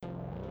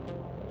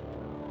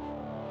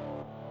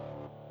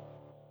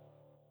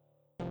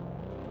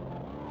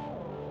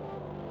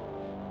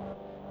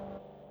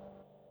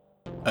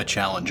A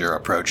challenger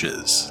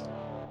approaches.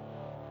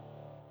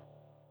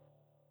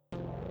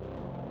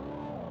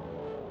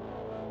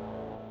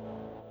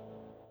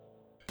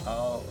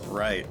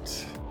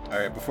 All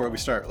right, before we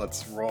start,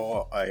 let's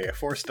roll a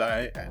force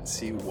die and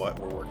see what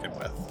we're working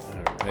with.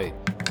 All right.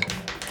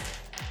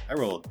 I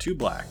rolled 2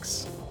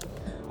 blacks.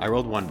 I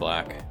rolled 1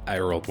 black. I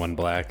rolled 1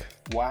 black.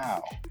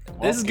 Wow.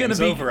 This is gonna game's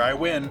be over. I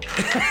win.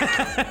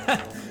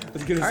 I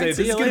was gonna say, right, this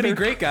see is you gonna be later.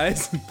 great,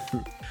 guys.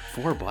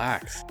 4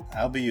 blacks.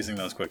 I'll be using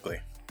those quickly.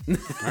 All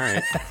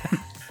right.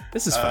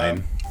 This is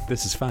fine.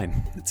 This is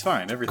fine. It's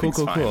fine. Everything's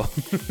Cool.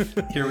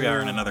 fine. Here we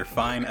are in another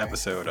fine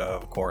episode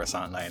of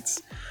Coruscant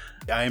Nights.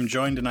 I am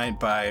joined tonight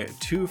by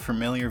 2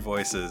 familiar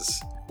voices.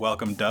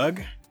 Welcome,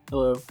 Doug.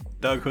 Hello.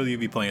 Doug, who will you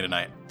be playing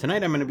tonight?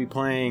 Tonight I'm going to be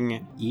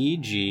playing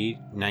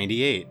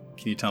EG-98.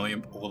 Can you tell me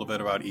a little bit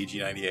about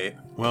EG-98?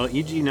 Well,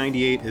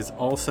 EG-98 is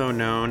also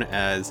known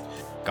as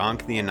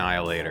Gonk the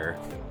Annihilator.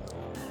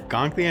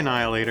 Gonk the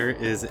Annihilator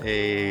is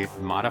a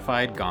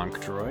modified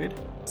Gonk droid.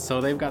 So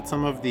they've got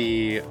some of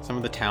the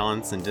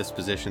talents and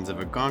dispositions of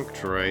a Gonk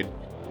droid,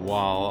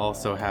 while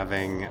also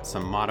having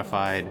some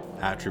modified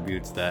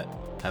attributes that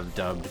have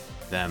dubbed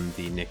them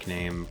the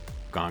nickname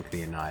Gonk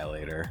the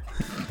Annihilator.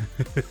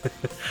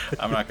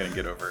 I'm not going to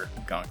get over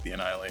Gonk the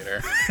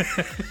Annihilator.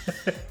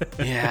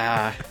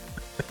 Yeah.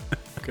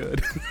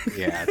 Good.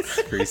 Yeah,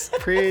 it's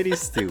pretty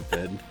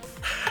stupid.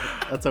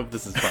 Let's hope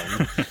this is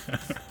fun.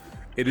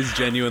 It is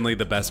genuinely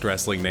the best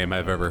wrestling name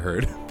I've ever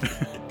heard.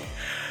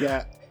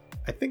 Yeah,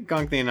 I think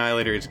Gonk the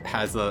Annihilator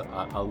has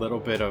a little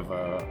bit of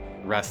a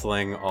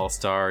wrestling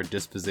all-star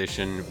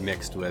disposition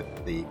mixed with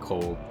the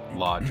cold,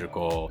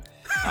 logical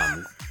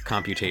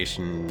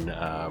computation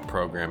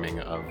programming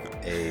of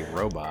a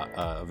robot,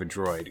 of a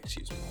droid,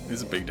 excuse me.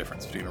 There's a big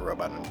difference between a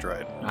robot and a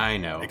droid. I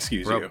know.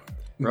 Excuse you.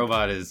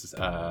 Robot is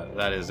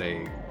that is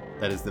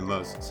the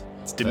most.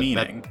 It's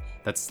demeaning.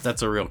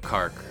 That's a real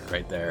cark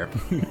right there.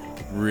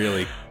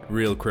 Really,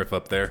 real criff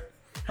up there.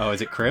 Oh,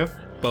 is it Kriv?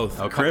 Both.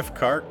 Oh, Criff,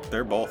 Kark,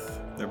 they're both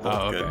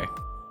Oh, good. okay.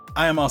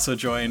 I am also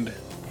joined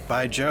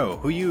by Joe,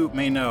 who you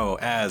may know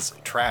as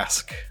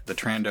Trask, the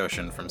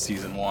Trandoshan from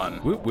Season 1.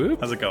 Whoop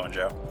whoop. How's it going,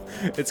 Joe?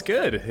 It's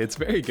good. It's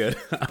very good.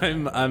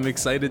 I'm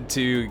excited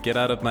to get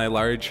out of my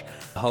large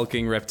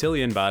hulking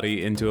reptilian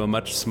body into a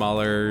much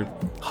smaller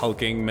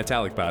hulking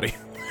metallic body.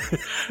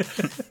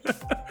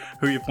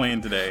 Who are you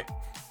playing today?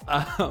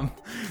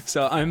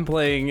 So I'm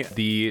playing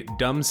the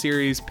Dumb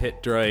Series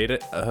Pit Droid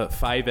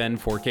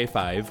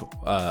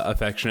 5N4K5,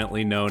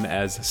 affectionately known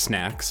as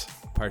Snacks,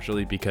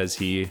 partially because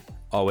he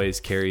always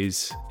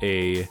carries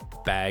a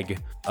bag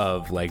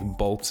of like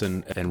bolts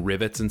and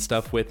rivets and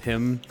stuff with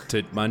him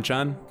to munch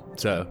on.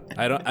 So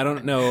I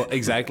don't know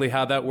exactly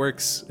how that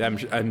works. I'm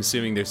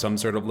assuming there's some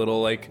sort of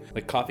little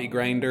like coffee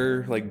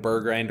grinder, like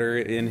burr grinder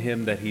in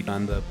him that he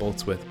on the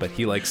bolts with, but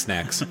he likes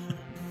snacks.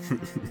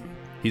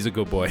 He's a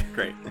good boy.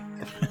 Great.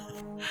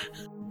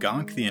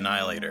 Gonk the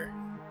Annihilator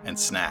and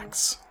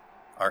Snacks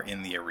are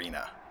in the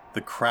arena.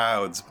 The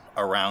crowds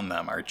around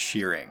them are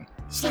cheering.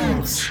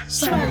 Snacks,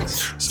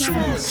 Snacks,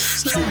 Snacks,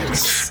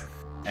 Snacks.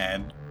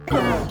 And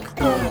Gonk,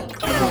 Gonk,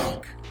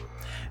 Gonk.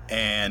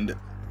 And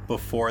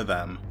before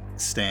them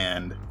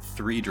stand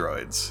 3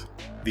 droids.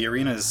 The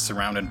arena is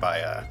surrounded by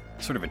a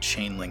sort of a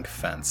chain link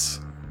fence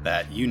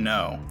that you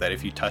know that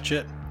if you touch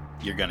it,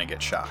 you're gonna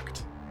get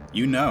shocked.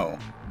 You know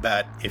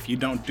that if you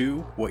don't do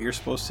what you're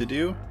supposed to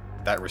do,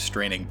 that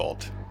restraining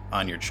bolt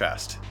on your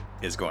chest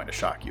is going to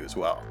shock you as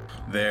well.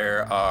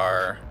 There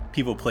are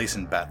people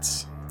placing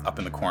bets up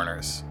in the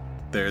corners.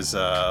 There's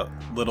a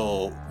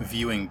little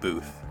viewing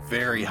booth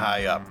very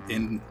high up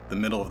in the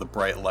middle of the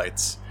bright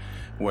lights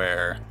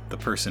where the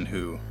person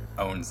who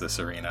owns this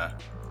arena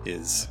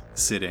is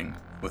sitting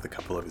with a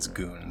couple of his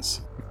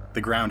goons.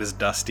 The ground is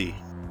dusty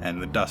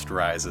and the dust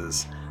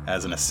rises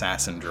as an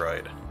assassin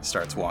droid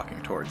starts walking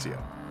towards you.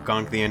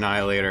 Gonk the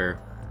Annihilator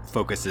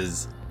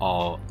focuses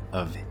all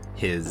of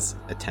his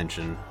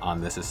attention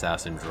on this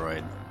assassin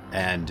droid,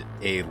 and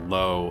a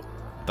low,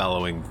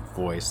 bellowing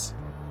voice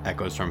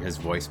echoes from his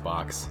voice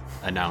box,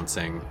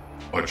 announcing,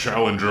 "A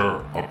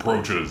challenger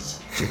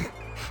approaches."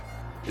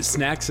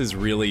 Snacks is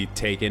really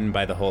taken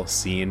by the whole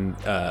scene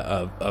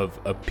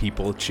of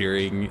people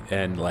cheering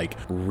and like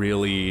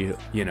really,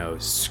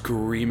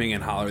 screaming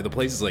and hollering. The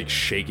place is like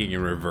shaking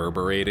and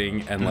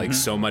reverberating, and like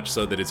so much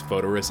so that his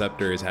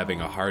photoreceptor is having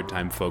a hard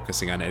time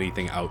focusing on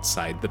anything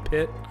outside the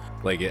pit.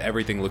 Like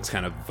everything looks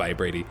kind of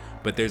vibraty,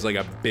 but there's like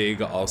a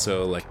big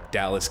also like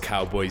Dallas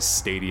Cowboys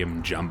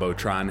Stadium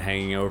Jumbotron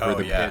hanging over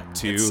the pit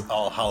too. It's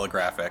all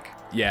holographic.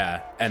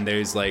 Yeah, and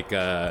there's like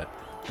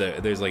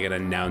there's like an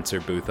announcer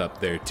booth up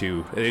there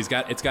too. It's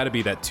got to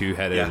be that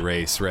 2-headed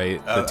race,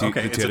 right? The Okay,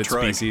 the it's a two-headed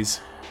droid.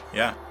 species.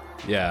 Yeah.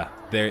 Yeah,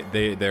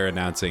 they're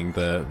announcing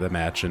the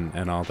match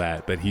and all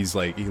that. But he's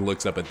like, he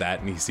looks up at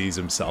that and he sees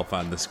himself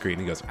on the screen.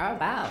 And he goes, Oh,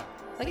 wow.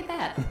 Look at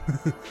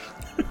that.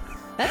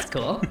 That's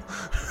cool.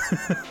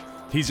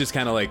 he's just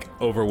kind of like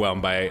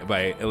overwhelmed by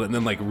and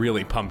then like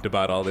really pumped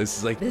about all this.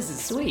 He's like, This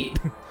is sweet.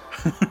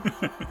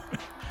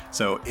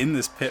 So in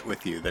this pit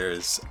with you,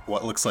 there's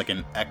what looks like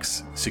an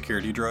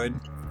ex-security droid.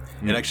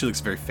 It actually looks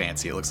very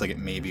fancy. It looks like it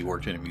maybe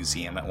worked in a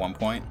museum at one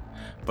point,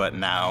 but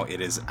now it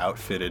is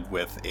outfitted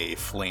with a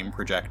flame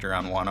projector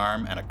on one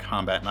arm and a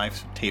combat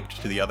knife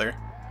taped to the other.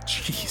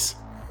 Jeez.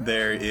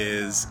 There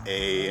is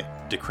a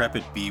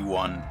decrepit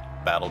B1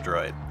 battle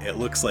droid. It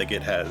looks like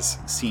it has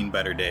seen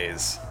better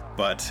days,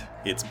 but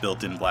its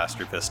built-in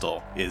blaster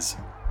pistol is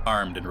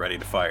armed and ready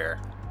to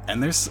fire.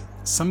 And there's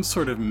some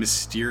sort of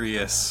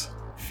mysterious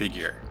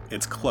figure.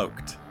 It's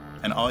cloaked,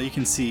 and all you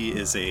can see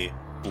is a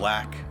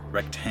black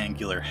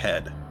rectangular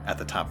head at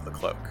the top of the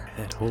cloak.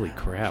 Holy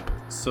crap.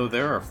 So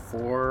there are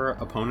 4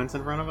 opponents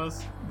in front of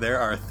us? There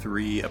are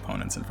 3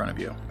 opponents in front of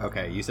you.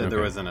 Okay, you said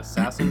there was an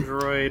assassin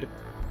droid,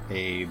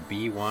 a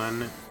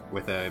B1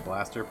 with a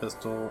blaster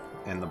pistol,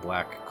 and the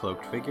black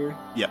cloaked figure?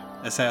 Yep,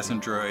 assassin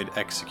droid,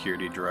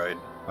 ex-security droid.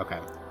 Okay.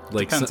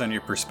 Like Depends on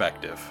your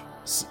perspective.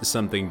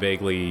 something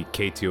vaguely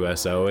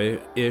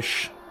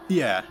K2SO-ish.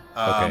 Yeah,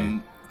 Okay.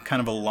 kind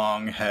of a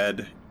long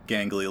head,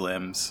 gangly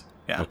limbs.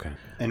 Yeah. Okay.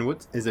 And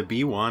what is a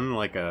B1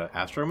 like a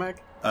astromech?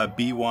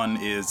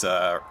 B1 is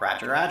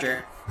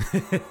Roger.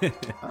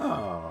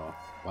 Oh,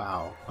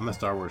 wow. I'm a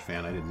Star Wars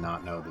fan. I did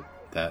not know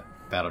that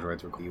battle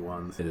droids were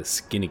B1s. It is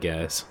skinny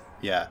guys.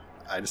 Yeah,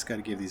 I just got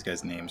to give these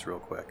guys names real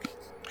quick.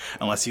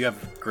 Unless you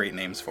have great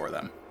names for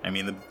them. I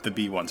mean, the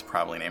B1's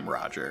probably named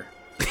Roger.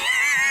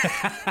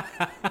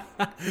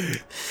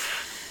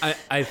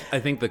 I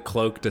think the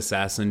cloaked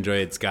assassin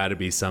droid's got to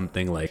be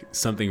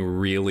something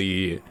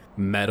really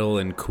metal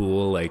and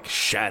cool, like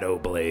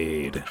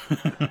Shadowblade.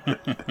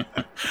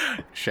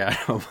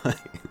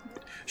 Shadowblade.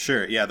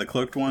 Sure, yeah, the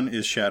cloaked one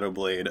is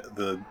Shadowblade,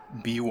 the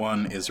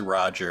B1 is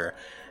Roger,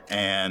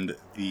 and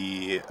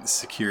the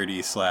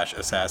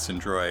security/assassin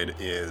droid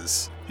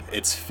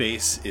its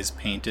face is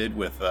painted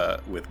with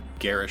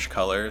garish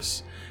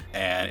colors,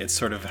 and it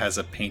sort of has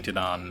a painted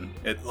on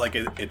it, like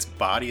its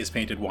body is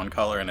painted one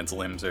color and its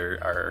limbs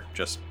are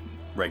just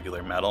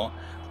regular metal.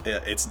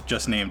 It's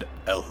just named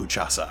El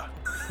Huchasa,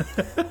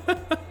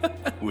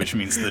 which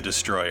means the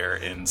destroyer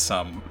in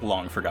some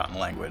long forgotten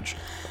language.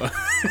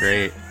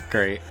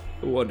 Great.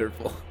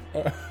 Wonderful.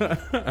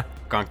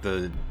 Gonk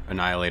the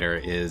Annihilator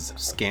is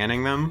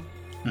scanning them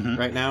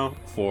right now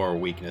for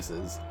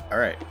weaknesses. All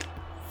right.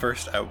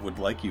 First, I would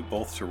like you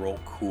both to roll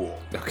cool,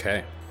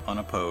 Okay.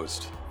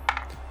 unopposed.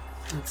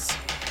 Let's see.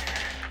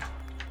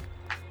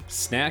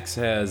 Snacks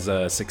has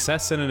a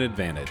success and an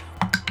advantage.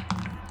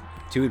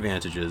 2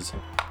 advantages.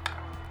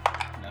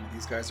 None of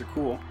these guys are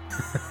cool.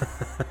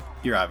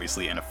 You're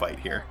obviously in a fight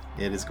here.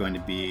 It is going to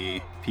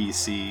be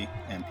PC,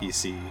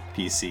 NPC,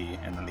 PC,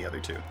 and then the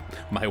other 2.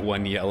 My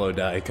one yellow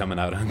die coming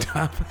out on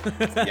top.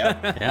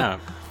 Yep. Yeah.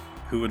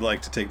 Who would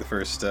like to take the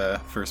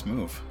first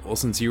move? Well,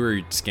 since you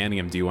were scanning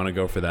him, do you want to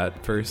go for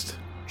that first?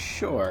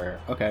 Sure.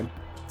 Okay.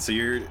 So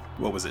you're,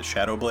 what was it,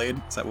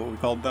 Shadowblade? Is that what we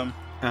called them?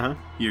 Uh-huh.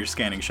 You're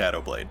scanning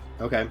Shadowblade.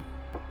 Okay.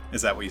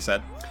 Is that what you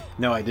said?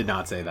 No, I did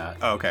not say that.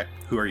 Oh, okay.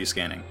 Who are you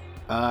scanning?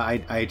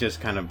 I just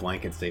kind of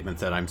blanket statement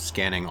said I'm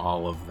scanning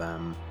all of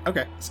them.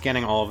 Okay.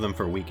 Scanning all of them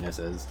for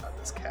weaknesses. Not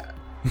this cat.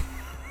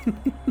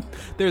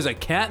 There's a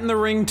cat in the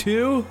ring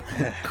too?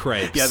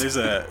 Cripes. Yeah, there's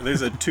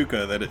a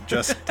Tuca that it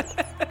just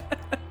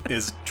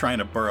is trying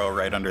to burrow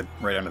right under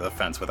the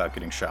fence without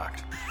getting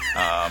shocked.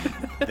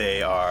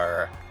 They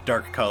are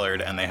dark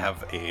colored and they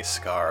have a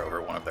scar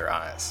over one of their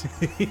eyes.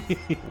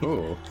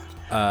 Ooh.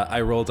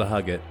 I rolled to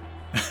hug it.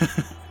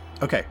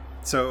 Okay,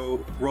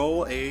 so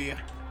roll a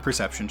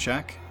perception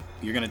check.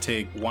 You're gonna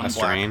take one A black.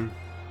 strain.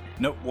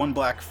 Nope, 1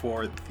 black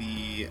for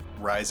the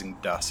rising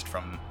dust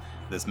from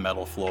this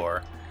metal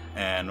floor,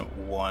 and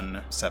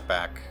 1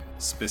 setback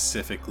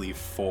specifically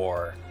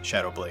for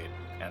Shadowblade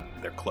and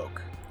their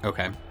cloak.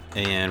 Okay.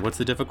 And what's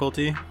the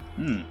difficulty?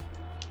 That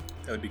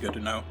would be good to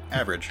know.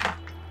 Average.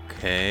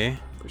 Okay.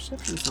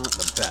 Perception's not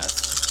the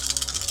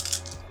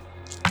best.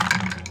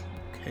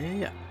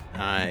 Okay.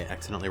 I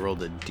accidentally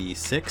rolled a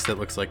d6 that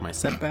looks like my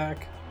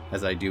setback,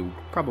 as I do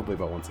probably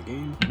about once a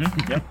game.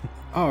 Yep.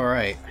 All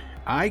right.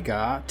 I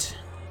got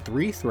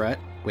 3 threat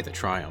with a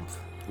triumph.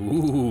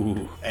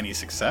 Ooh. Any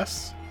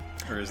success?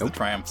 Or is the Nope.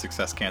 triumph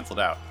success canceled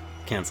out?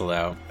 Canceled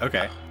out.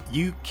 Okay.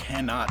 You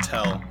cannot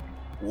tell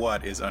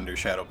what is under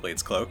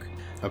Shadowblade's cloak.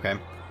 Okay.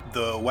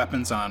 The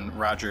weapons on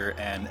Roger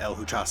and El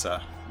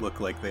Huchasa look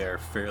like they're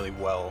fairly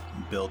well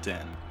built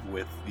in,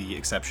 with the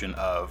exception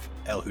of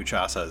El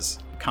Huchasa's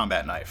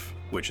combat knife,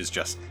 which is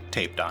just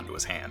taped onto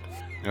his hand.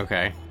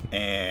 Okay.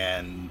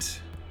 And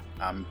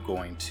I'm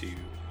going to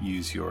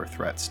use your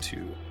threats to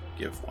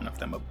give one of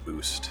them a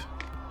boost,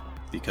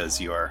 because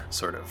you are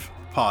sort of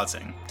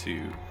pausing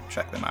to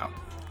check them out.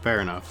 Fair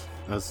enough.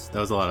 That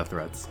was a lot of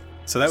threats.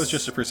 So that was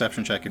just a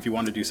perception check. If you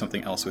want to do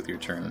something else with your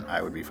turn,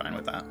 I would be fine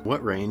with that.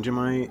 What range am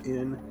I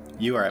in?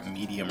 You are at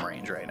medium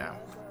range right now.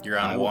 You're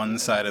on one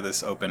side of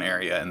this open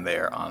area, and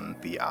they're on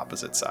the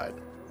opposite side.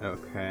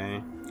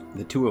 Okay.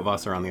 The 2 of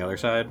us are on the other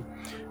side.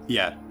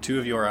 Yeah, 2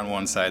 of you are on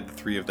one side, the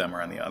 3 of them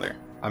are on the other.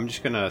 I'm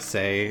just gonna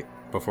say,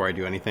 before I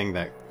do anything,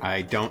 that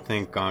I don't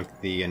think Gonk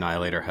the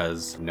Annihilator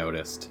has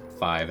noticed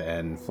 5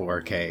 and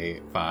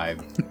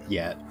 4K5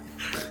 yet.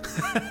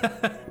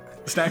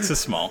 Snacks is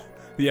small.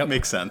 Yep.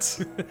 Makes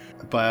sense.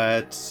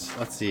 But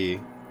let's see.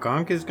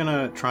 Gonk is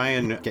gonna try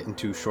and get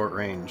into short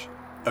range.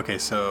 Okay,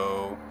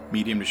 so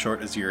medium to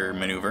short is your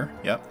maneuver.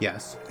 Yep.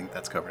 Yes. I think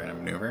that's covered in a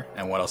maneuver.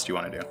 And what else do you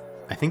want to do?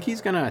 I think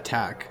he's gonna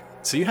attack.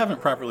 So you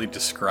haven't properly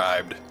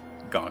described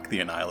Gonk the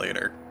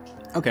Annihilator.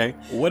 Okay.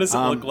 What does it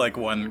look like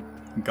when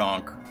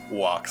Gonk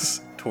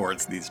walks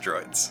towards these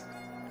droids?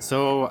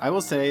 So I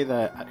will say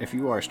that if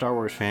you are a Star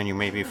Wars fan, you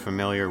may be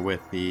familiar with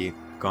the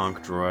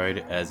Gonk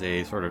droid as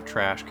a sort of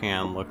trash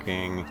can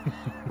looking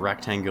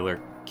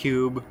rectangular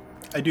cube.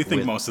 I do think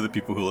with- most of the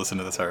people who listen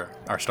to this are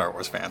Star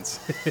Wars fans.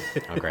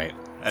 Oh, great.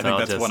 I So think I'll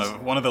that's just-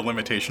 one of the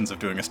limitations of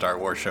doing a Star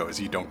Wars show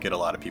is you don't get a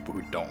lot of people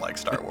who don't like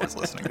Star Wars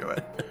listening to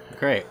it.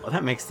 Great. Well,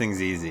 that makes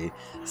things easy.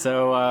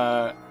 So,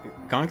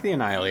 Gonk the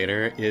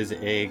Annihilator is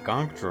a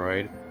Gonk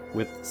droid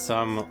with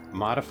some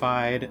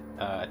modified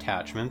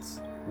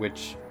attachments,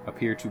 which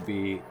appear to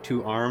be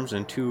 2 arms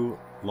and 2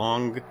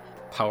 long,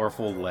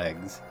 powerful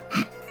legs.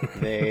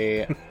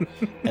 They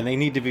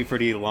need to be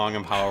pretty long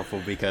and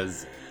powerful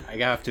because I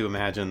have to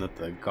imagine that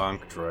the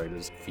Gonk droid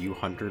is a few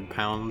hundred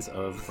pounds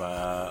of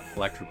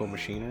electrical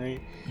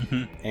machinery,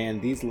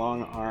 and these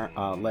long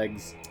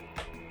legs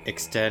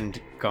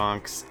extend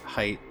Gonk's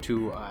height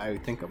to, I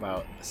think,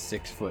 about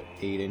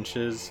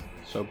 6'8",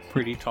 so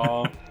pretty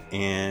tall.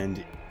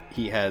 And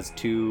he has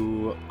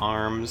 2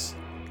 arms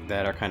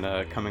that are kind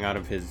of coming out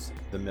of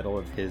the middle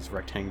of his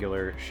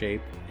rectangular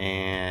shape,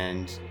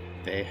 and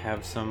they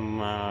have some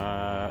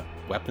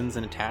weapons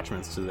and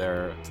attachments to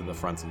the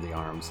fronts of the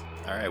arms.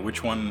 All right,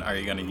 which one are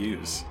you going to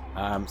use?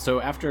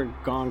 So after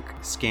Gonk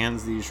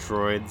scans these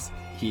droids,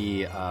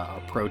 he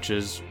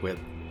approaches with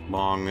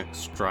long,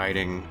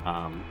 striding,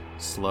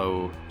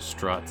 slow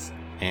struts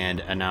and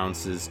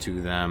announces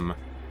to them,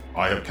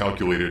 I have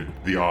calculated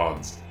the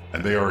odds,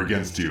 and they are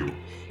against you.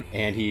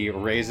 and he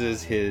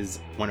raises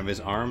one of his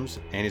arms,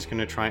 and he's going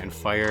to try and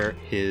fire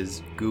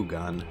his goo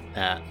gun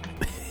at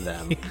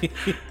them.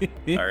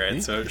 All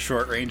right, so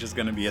short range is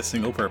going to be a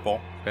single purple.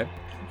 Okay.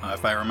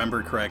 If I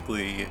remember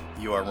correctly,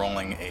 you are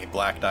rolling a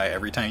black die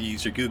every time you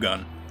use your goo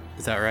gun.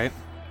 Is that right?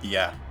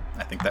 Yeah,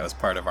 I think that was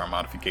part of our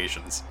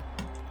modifications.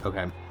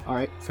 Okay. All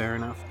right, fair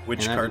enough.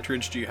 Which And then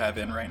cartridge do you have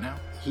in right now?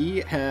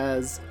 He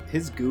has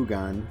his goo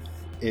gun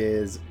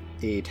is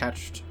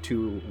attached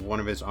to one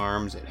of his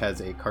arms. It has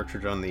a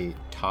cartridge on the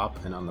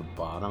top and on the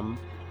bottom.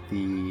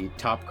 The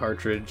top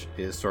cartridge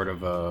is sort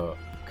of a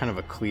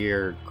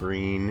clear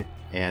green,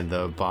 and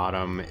the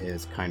bottom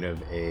is kind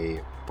of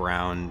a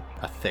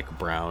thick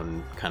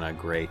brown, kind of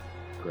gray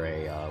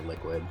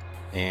liquid.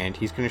 And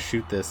he's going to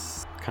shoot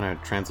this kind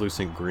of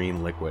translucent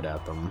green liquid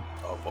at them.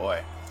 Oh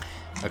boy.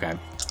 Okay,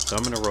 so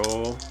I'm gonna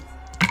roll.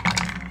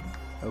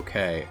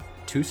 Okay,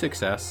 2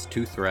 success,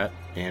 2 threat,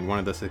 and one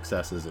of the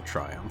successes a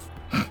triumph.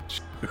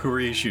 Who are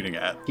you shooting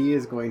at? He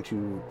is going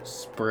to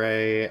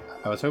spray.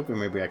 I was hoping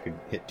maybe I could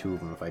hit 2 of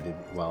them if I did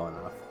well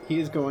enough. He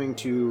is going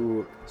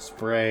to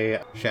spray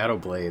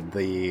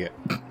Shadowblade.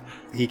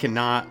 He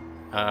cannot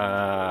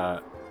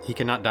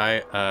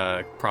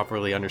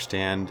properly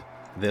understand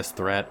this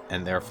threat,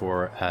 and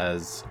therefore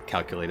has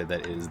calculated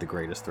that it is the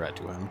greatest threat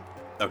to him.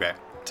 Okay.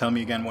 Tell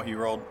me again what you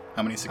rolled.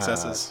 How many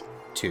successes?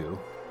 2.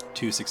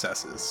 2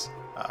 successes.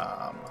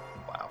 Wow.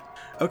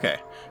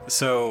 Okay.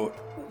 So,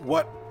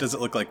 what does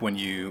it look like when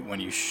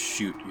you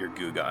shoot your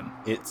goo gun?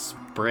 It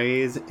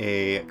sprays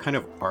a kind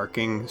of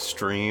arcing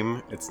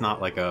stream. It's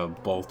not like a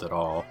bolt at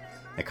all.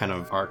 It kind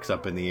of arcs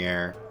up in the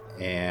air,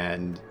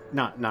 and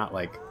not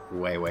like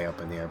way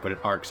up in the air, but it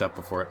arcs up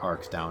before it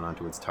arcs down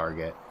onto its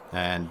target.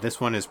 And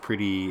this one is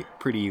pretty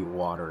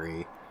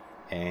watery,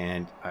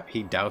 and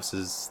he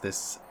douses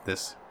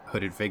this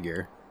hooded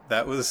figure.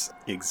 That was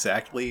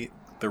exactly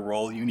the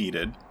roll you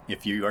needed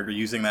if you are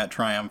using that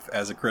triumph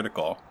as a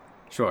critical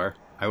Sure,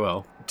 I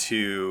will.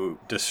 to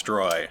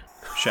destroy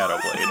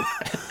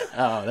Shadowblade.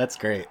 Oh, that's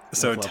great.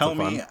 So That's tell lots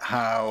of me fun.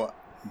 how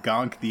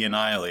Gonk the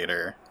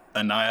Annihilator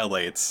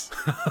annihilates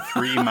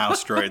 3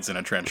 mouse droids in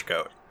a trench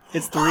coat.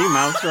 It's 3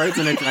 mouse droids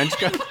in a trench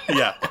coat.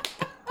 Yeah.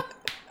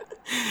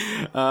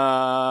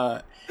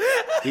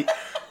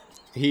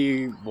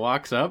 He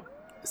walks up,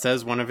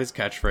 says one of his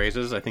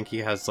catchphrases. I think he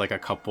has like a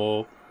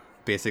couple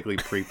basically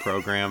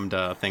pre-programmed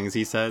things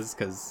he says,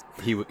 because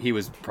he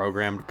was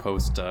programmed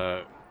post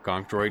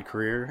Gonk droid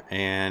career,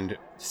 and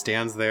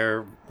stands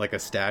there like a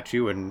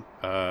statue and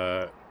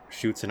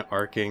shoots an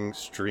arcing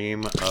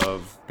stream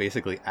of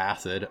basically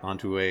acid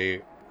onto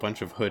a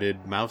bunch of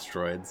hooded mouse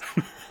droids.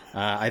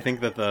 I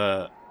think that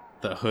the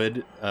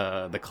hood,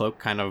 the cloak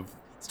kind of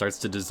starts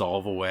to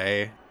dissolve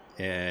away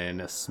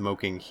in a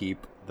smoking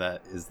heap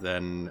that is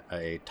then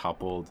a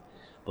toppled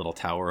little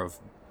tower of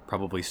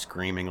probably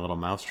screaming little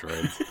mouse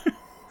droids.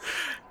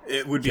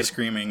 It would be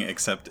screaming,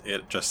 except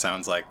it just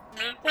sounds like...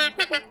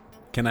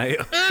 Can I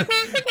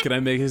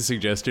make a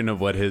suggestion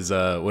of what his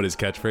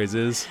catchphrase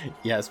is?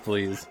 Yes,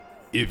 please.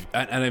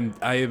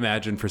 I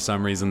imagine for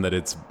some reason that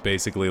it's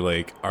basically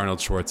like Arnold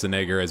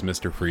Schwarzenegger as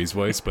Mr. Freeze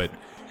voice, but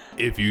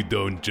if you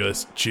don't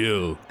just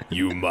chill,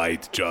 you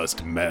might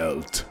just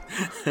melt.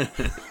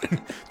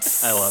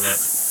 I love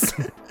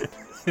it.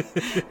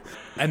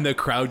 And the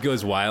crowd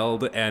goes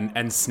wild,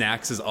 and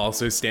Snacks is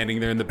also standing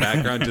there in the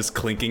background, just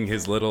clinking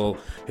his little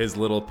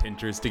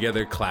pinchers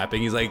together,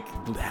 clapping. He's like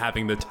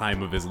having the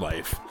time of his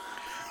life.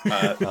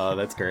 Oh,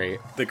 that's great.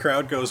 The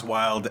crowd goes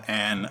wild,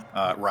 and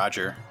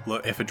Roger,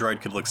 if a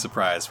droid could look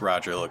surprised,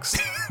 Roger looks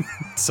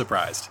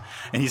surprised.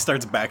 And he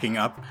starts backing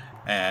up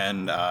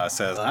and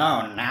says,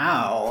 "Oh,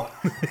 no."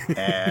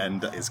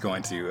 And is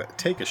going to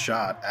take a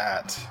shot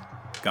at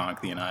Gonk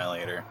the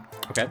Annihilator.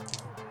 Okay.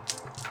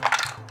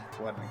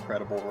 What an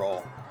incredible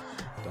roll.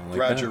 Don't like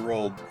Roger that.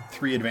 rolled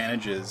 3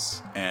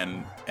 advantages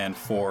and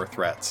 4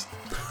 threats.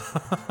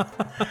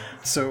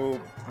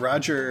 So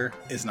Roger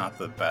is not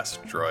the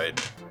best droid.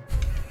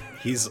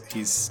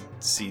 He's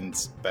seen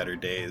better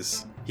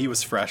days. He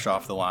was fresh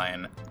off the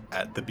line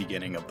at the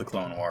beginning of the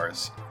Clone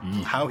Wars.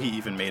 How he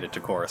even made it to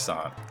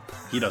Coruscant,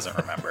 he doesn't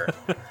remember.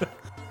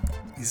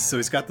 So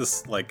he's got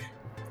this like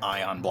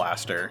ion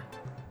blaster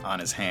on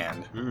his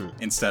hand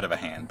instead of a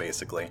hand,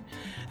 basically,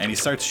 and he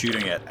starts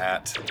shooting it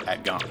at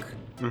Gonk.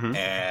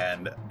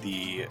 And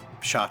the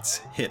shots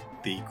hit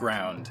the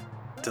ground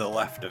to the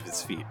left of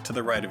his feet, to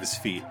the right of his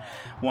feet.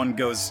 One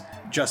goes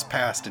just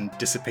past and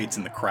dissipates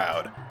in the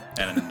crowd,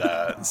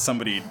 and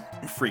somebody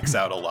freaks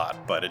out a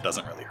lot, but it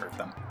doesn't really hurt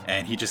them.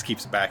 And he just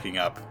keeps backing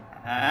up,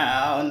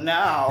 Oh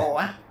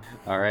no.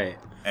 All right.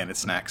 and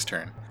it's Snack's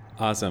turn.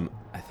 Awesome.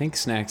 I think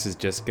Snacks is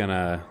just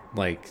gonna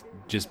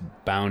just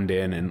bound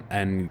in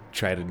and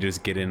try to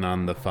just get in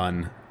on the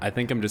fun. I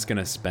think I'm just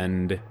gonna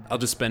spend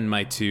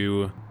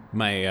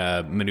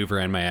my maneuver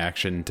and my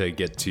action to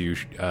get to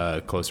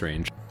close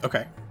range.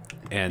 Okay.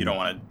 And You don't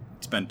want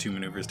to spend 2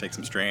 maneuvers, take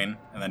some strain,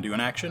 and then do an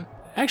action?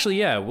 actually,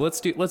 yeah, well,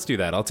 let's do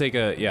that. I'll take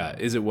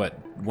is it what,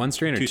 1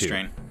 strain or 2? 2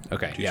 strain.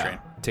 Okay, 2 yeah. strain.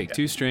 Take Yeah.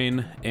 2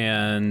 strain,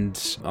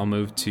 and I'll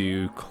move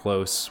to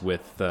close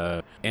with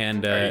Are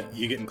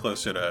you getting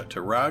closer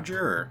to Roger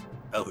or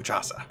El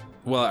Huchasa?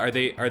 well, are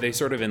they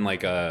sort of in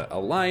like a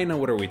line, or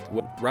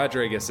what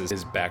Roger, I guess,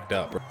 is backed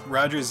up.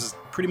 Roger's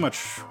pretty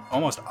much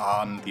almost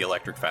on the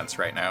electric fence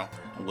right now.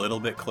 A little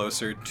bit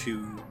closer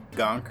to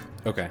Gonk.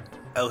 Okay.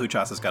 El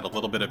Huchasa's got a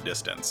little bit of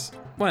distance.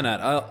 Why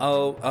not?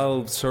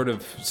 I'll sort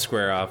of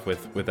square off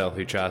with El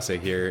Huchasa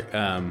here,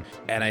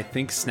 and I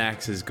think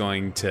Snacks is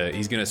going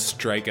to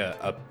strike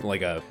a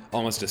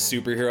almost a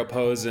superhero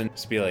pose and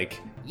just be like,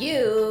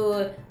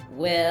 You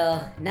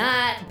will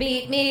not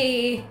beat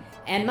me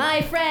and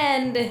my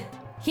friend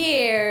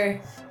here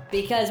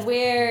because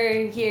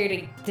we're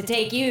here to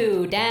take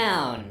you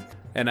down.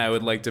 and I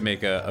would like to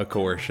make a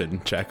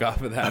coercion check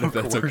off of that if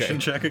that's Coercion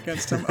okay. check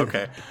against him?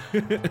 Okay.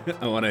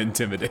 I want to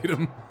intimidate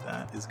him.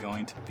 That is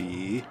going to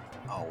be...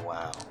 Oh,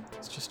 wow.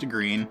 It's just a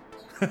green.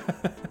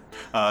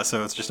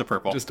 So it's just a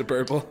purple. Just a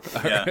purple.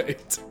 All Yeah.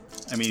 right.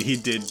 I mean, he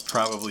did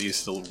probably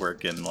used to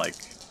work in, like,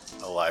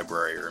 a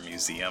library or a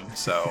museum,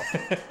 so...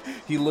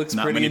 He looks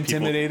Not pretty many people-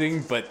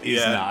 intimidating, but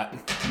is Yeah.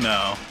 not.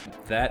 No.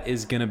 That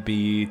is gonna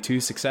be 2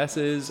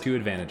 successes, 2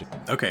 advantages.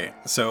 Okay,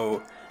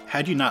 so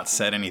had you not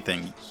said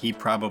anything, he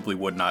probably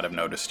would not have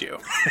noticed you.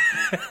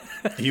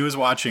 He was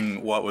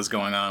watching what was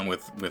going on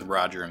with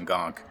Roger and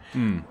Gonk,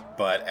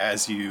 but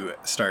as you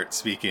start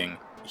speaking,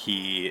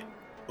 he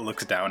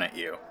looks down at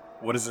you.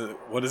 What is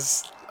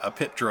a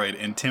pit droid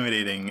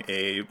intimidating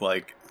a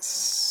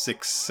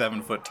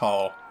 6-7 foot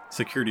tall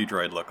security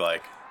droid look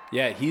like?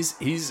 Yeah, he's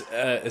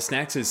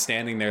Snacks is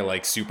standing there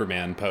like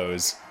Superman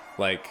pose,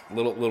 like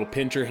little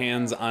pincher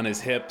hands on his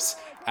hips,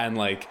 and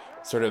like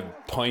sort of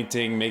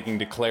pointing, making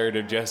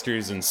declarative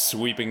gestures, and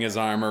sweeping his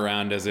arm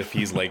around as if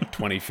he's like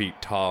 20 feet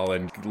tall,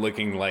 and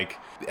looking like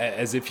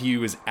as if he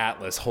was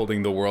Atlas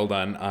holding the world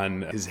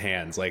on his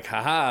hands, like,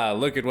 haha,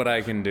 look at what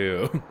I can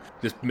do.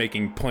 Just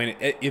making point.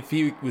 If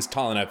he was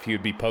tall enough, he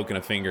would be poking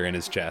a finger in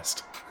his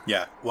chest.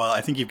 Yeah, well,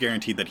 I think you've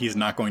guaranteed that he's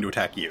not going to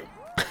attack you.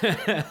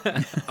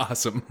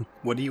 Awesome.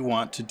 What do you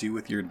want to do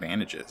with your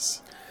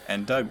advantages?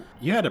 And Doug,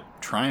 you had a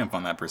triumph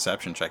on that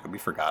perception check that we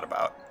forgot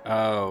about.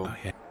 Oh,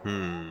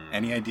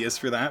 Any ideas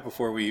for that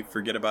before we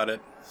forget about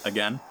it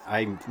again?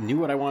 I knew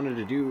what I wanted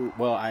to do.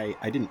 Well, I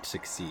didn't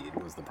succeed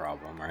was the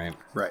problem, right?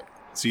 Right.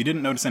 So you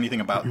didn't notice anything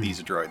about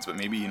these droids, but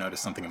maybe you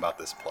noticed something about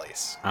this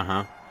place.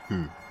 Uh-huh.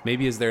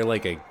 Maybe is there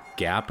like a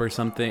gap or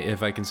something,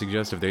 if I can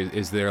suggest,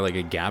 is there like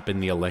a gap in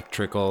the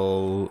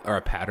electrical, or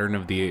a pattern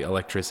of the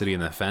electricity in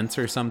the fence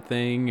or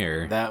something,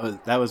 or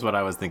That was what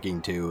I was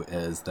thinking too,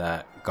 is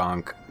that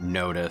Gonk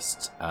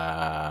noticed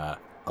a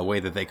way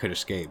that they could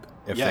escape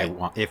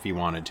if he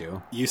wanted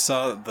to. You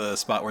saw the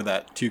spot where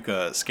that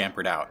Tuca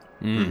scampered out,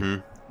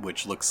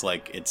 which looks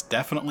like it's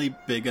definitely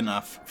big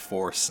enough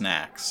for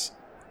Snacks.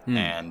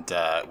 And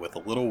with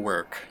a little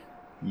work,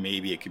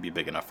 maybe it could be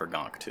big enough for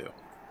Gonk too.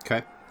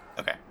 Okay.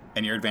 Okay.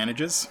 And your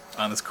advantages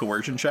on this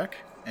coercion check?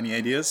 Any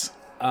ideas?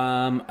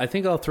 I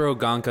think I'll throw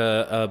Gonk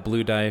a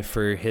blue die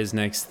for his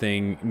next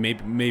thing.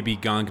 Maybe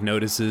Gonk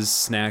notices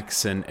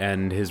Snacks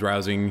and his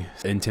rousing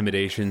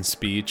intimidation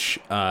speech,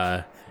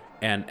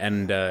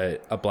 and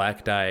a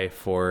black die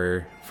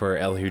for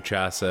El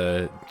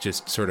Huchasa,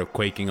 just sort of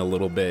quaking a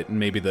little bit, and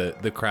maybe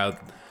the crowd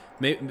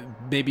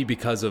Maybe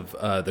because of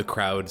the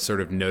crowd sort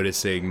of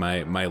noticing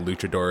my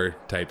luchador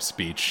type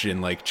speech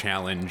and like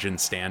challenge and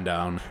stand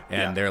down,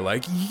 and they're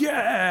like,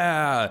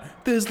 yeah,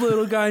 this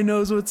little guy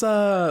knows what's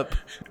up.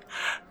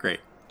 Great.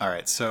 All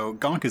right, so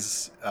Gonk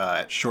is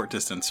at short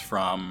distance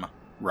from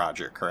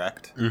Roger,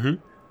 correct?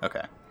 Mm-hmm.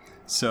 Okay.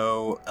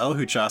 So El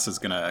Huchasa is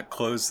going to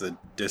close the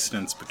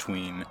distance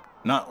between,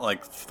 not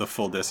like the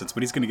full distance,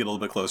 but he's going to get a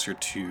little bit closer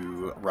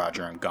to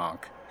Roger and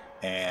Gonk.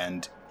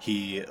 And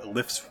he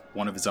lifts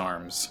one of his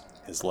arms,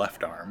 his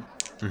left arm,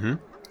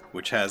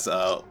 which has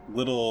a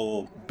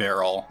little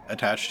barrel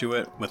attached to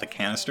it with a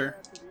canister.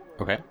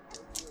 Okay.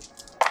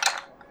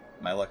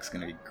 My luck's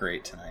going to be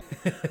great tonight.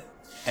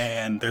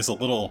 And there's a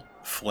little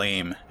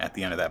flame at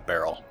the end of that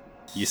barrel.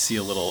 You see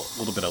a little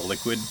bit of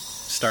liquid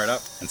start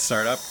up,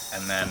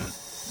 and then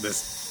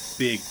this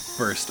big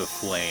burst of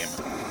flame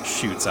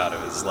shoots out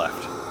of his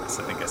left.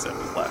 I think I said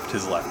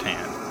his left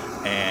hand.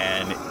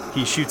 And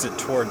he shoots it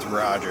towards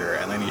Roger,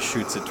 and then he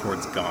shoots it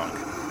towards Gonk.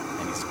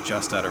 And he's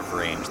just out of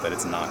range that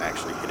it's not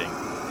actually hitting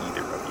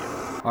either of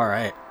you. All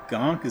right.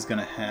 Gonk is going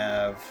to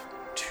have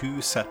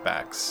 2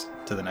 setbacks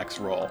to the next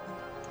roll.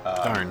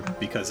 Darn.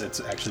 Because it's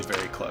actually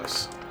very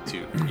close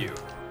to you.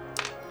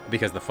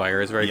 Because the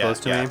fire is very close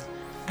to me?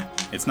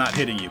 It's not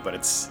hitting you, but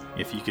it's,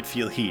 if you could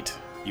feel heat,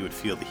 you would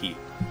feel the heat.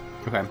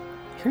 Okay.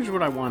 Here's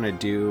what I want to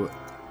do,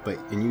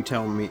 and you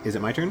tell me, is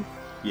it my turn?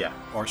 Yeah,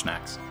 or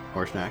Snacks.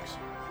 Or Snacks?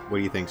 What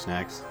do you think,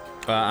 Snacks?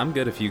 I'm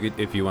good if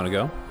you want to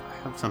go.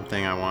 I have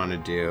something I want to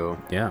do.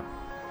 Yeah.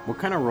 What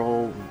kind of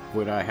roll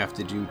would I have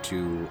to do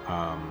to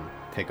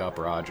pick up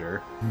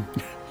Roger?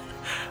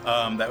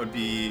 That would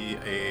be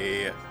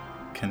a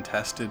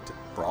contested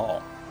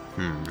brawl,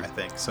 I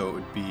think. So it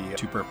would be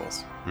 2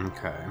 purples.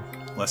 Okay.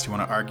 Unless you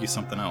want to argue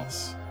something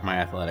else. My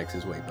athletics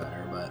is way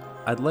better, but...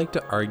 I'd like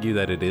to argue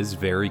that it is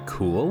very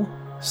cool,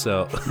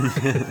 so...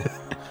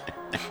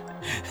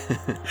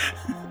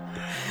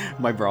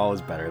 My brawl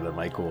is better than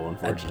my cool,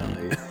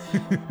 unfortunately.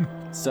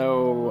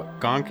 So,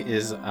 Gonk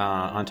is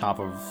on top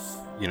of,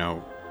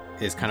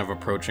 is kind of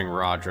approaching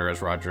Roger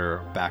as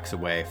Roger backs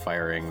away,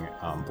 firing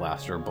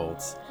blaster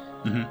bolts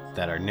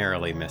that are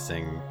narrowly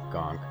missing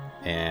Gonk.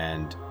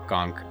 And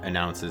Gonk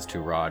announces to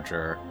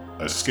Roger...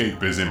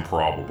 Escape is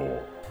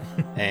improbable.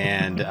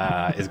 And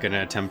is going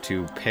to attempt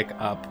to pick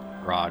up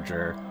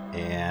Roger,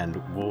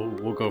 and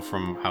we'll go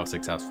from how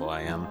successful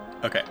I am.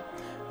 Okay.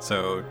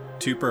 So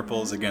 2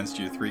 purples against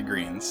your 3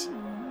 greens.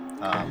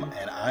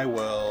 And I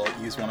will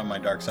use one of my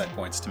dark side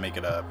points to make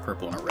it a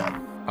purple and a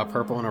red. A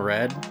purple and a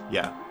red?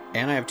 Yeah.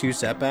 And I have 2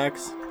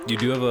 setbacks? You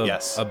do have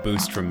a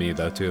boost from me,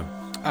 though, too.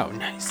 Oh,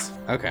 nice.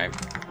 Okay.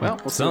 Well,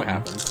 we'll see what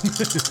happens.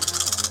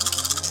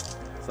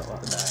 It's a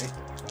lot of die.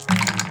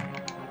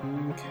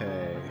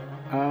 Okay.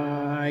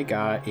 I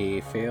got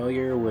a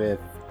failure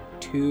with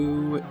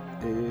 2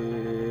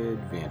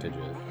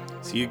 advantages.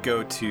 So you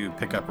go to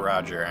pick up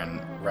Roger,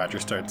 and Roger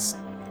starts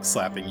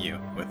slapping you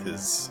with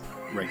his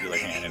regular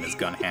hand and his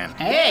gun hand.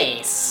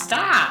 Hey,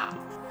 stop!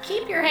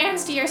 Keep your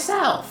hands to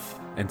yourself.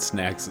 And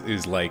Snacks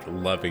is like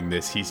loving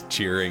this. He's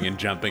cheering and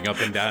jumping up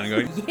and down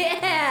and going,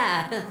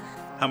 Yeah!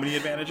 How many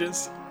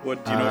advantages?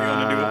 What do you know what you're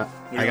gonna do?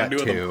 What I you got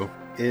gonna do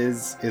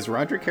with 2. Is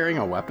Roger carrying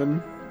a weapon?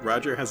 them?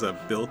 Roger has a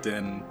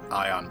built-in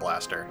ion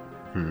blaster.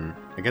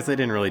 I guess I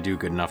didn't really do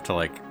good enough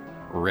to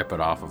rip it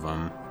off of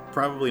him.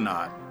 Probably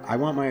not. I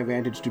want my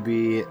advantage to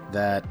be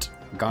that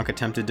Gonk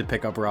attempted to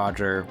pick up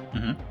Roger,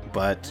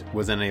 but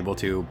was unable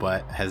to,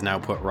 but has now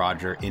put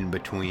Roger in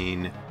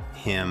between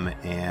him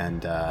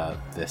and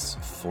this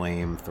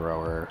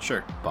flamethrower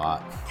Sure.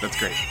 bot. That's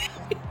great.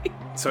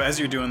 So as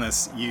you're doing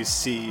this, you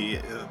see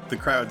the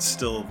crowd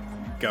still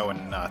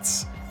going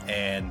nuts,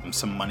 and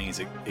some money's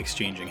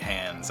exchanging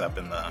hands up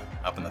in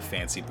the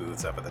fancy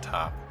booths up at the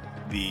top.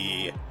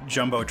 The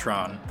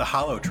Jumbotron, the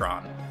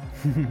Holotron,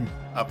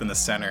 up in the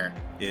center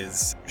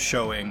is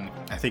showing,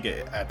 I think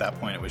at that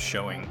point it was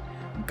showing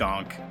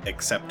Gonk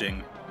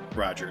accepting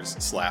Roger's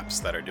slaps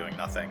that are doing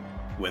nothing,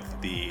 with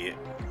the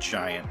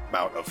giant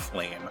bout of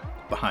flame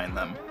behind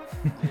them.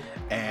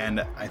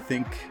 And I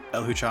think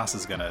El Huchasa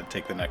is going to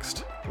take the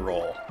next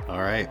roll.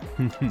 All right.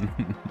 And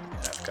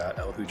I've got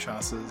El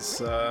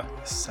Huchasa's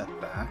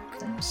setback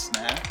from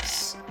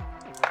Snacks.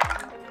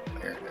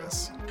 There it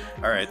is.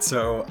 All right,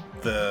 so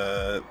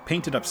the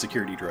painted up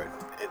security droid,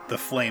 the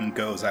flame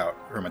goes out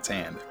from its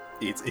hand.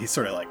 He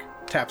sort of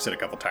taps it a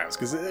couple times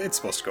because it's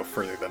supposed to go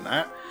further than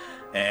that,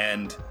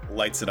 and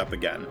lights it up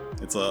again.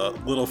 It's a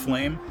little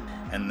flame,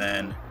 and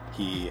then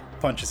he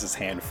punches his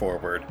hand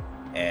forward,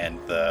 and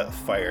the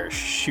fire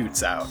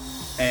shoots out.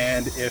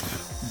 And if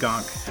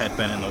Gonk had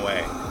been in the way,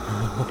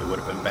 it would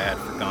have been bad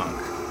for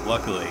Gonk.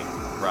 Luckily,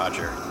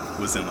 Roger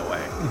was in the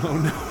way. oh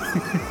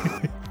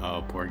no.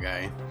 Oh, poor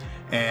guy.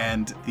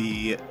 And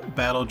the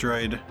battle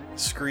droid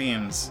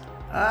screams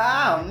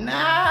Oh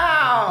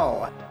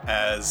no!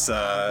 as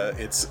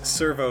its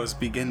servos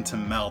begin to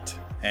melt,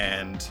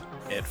 and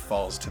it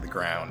falls to the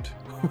ground.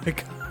 Oh my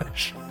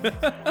gosh.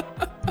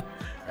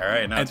 All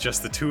right, now it's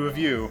just the 2 of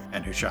you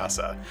and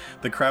Huchasa.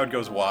 The crowd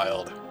goes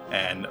wild,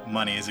 and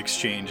money is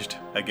exchanged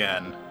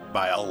again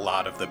by a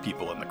lot of the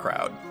people in the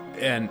crowd.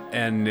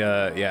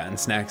 And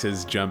Snacks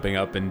is jumping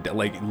up and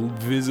like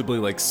visibly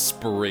like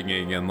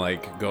springing and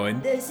like going,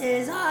 This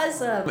is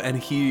awesome. and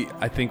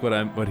I think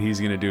what he's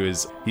gonna do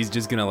is he's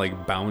just gonna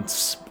like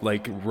bounce,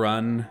 like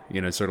run,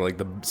 sort of like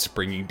the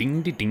springy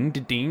ding ding ding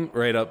ding ding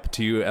right up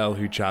to El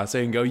Huchase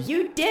and go,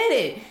 You did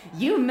it.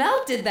 You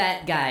melted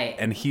that guy.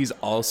 and he's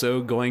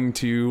also going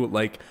to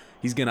like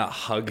he's gonna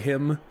hug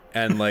him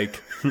and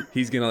like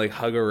he's gonna like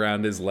hug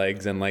around his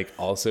legs and like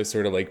also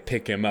sort of like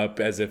pick him up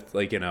as if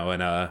like in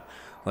a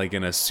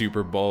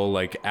Super Bowl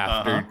like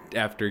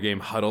after game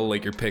huddle,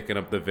 like you're picking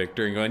up the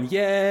victor and going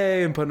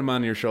yay and putting him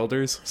on your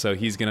shoulders. So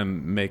he's gonna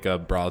make a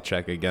brawl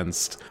check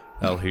against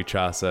El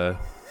Huchase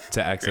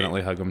to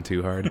accidentally hug him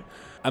too hard.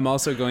 I'm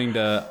also going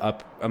to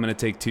I'm gonna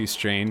take 2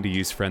 strain to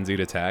use frenzied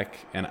attack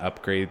and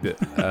upgrade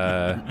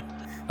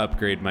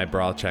my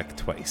brawl check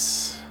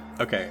twice.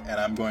 Okay, and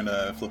I'm going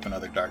to flip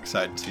another dark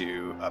side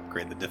to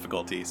upgrade the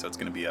difficulty, so it's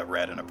going to be a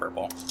red and a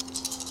purple.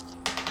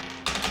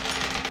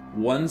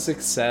 1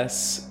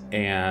 success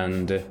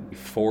and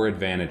 4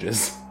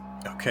 advantages.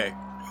 Okay.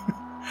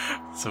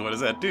 So what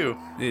does that do?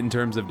 In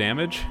terms of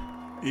damage?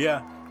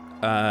 Yeah.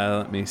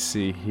 Let me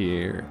see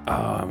here. Oh,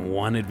 I'm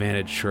 1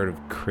 advantage short of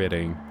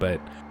critting, but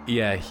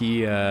yeah,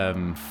 he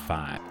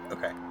 5.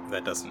 Okay.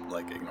 That doesn't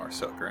like ignore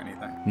soak or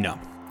anything. No,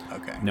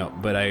 Okay.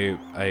 but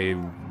I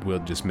will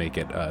just make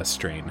it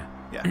strain.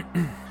 Yeah.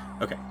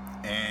 Okay.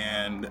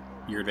 And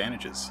your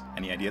advantages.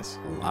 Any ideas?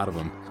 A lot of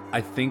them.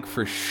 I think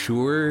for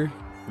sure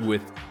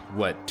with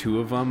 2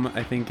 of them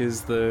I think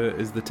is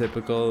the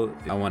typical.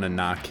 I want to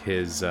knock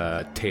his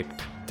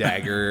taped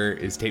dagger,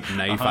 his taped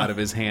knife out of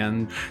his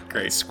hand.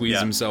 Great. Squeeze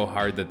Yeah. him so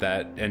hard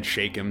and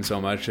shake him so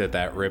much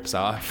that rips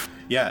off.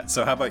 Yeah,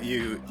 so how about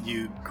you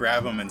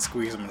grab him and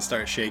squeeze him and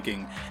start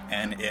shaking,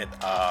 and it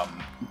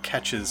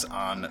catches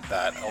on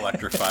that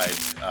electrified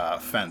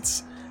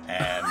fence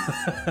and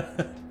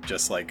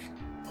just like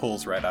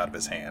pulls right out of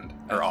his hand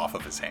or off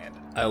of his hand.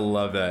 I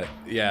love that.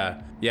 Yeah,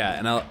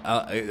 and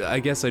I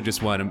guess I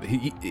just want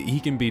him.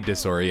 He can be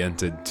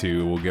disoriented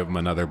too. We'll give him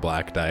another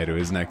black die to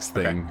his next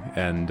thing,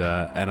 and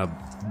a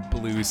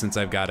blue since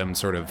I've got him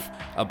sort of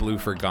a blue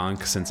for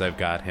Gonk since I've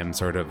got him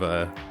sort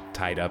of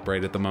tied up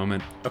right at the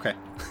moment. Okay.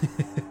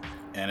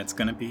 And it's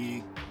gonna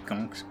be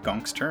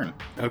Gonk's turn.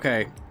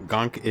 Okay,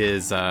 Gonk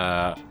is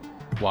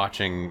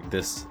watching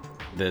this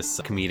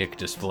comedic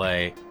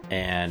display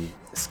and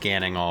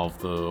scanning all of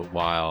the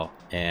while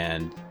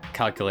and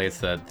calculates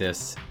that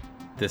this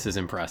is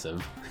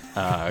impressive.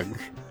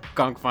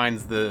 Gonk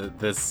finds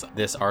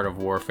this art of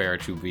warfare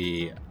to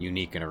be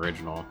unique and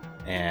original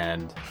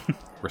and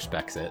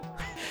respects it.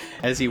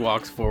 As he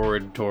walks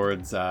forward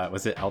towards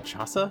was it El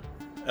Chasa?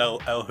 El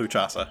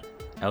Huchase.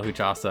 El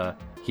Huchase,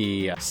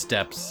 he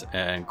steps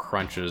and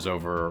crunches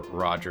over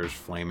Roger's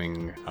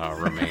flaming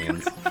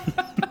remains.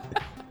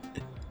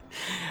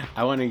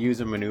 I want to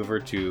use a maneuver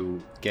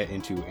to get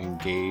into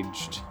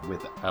engaged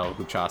with El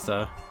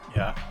Huchase.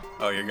 Yeah.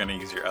 Oh, you're gonna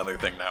use your other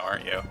thing now,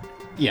 aren't you?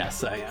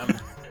 Yes, I am.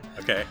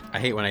 Okay. I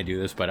hate when I do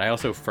this, but I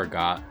also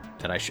forgot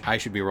that I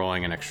should be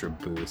rolling an extra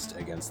boost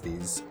against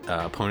these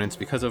opponents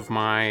because of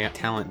my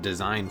talent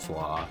design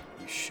flaw.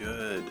 You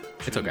should.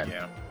 It's okay.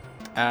 Yeah.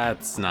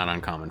 It's not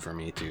uncommon for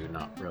me to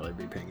not really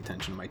be paying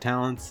attention to my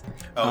talents.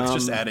 Oh, it's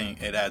just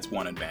it adds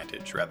 1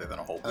 advantage rather than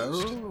a whole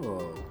boost.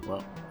 Oh,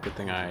 well, good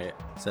thing I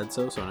said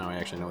so now I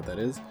actually know what that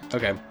is.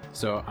 Okay,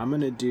 so I'm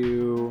gonna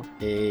do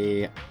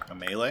A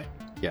melee?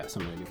 yes,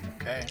 I'm gonna do.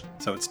 Okay.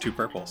 So it's 2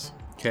 purples.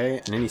 Okay,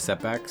 and any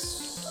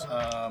setbacks?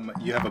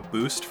 You have a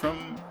boost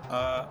from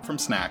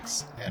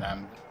Snacks, and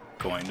I'm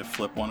going to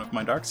flip one of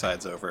my dark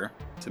sides over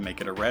to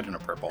make it a red and a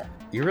purple.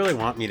 You really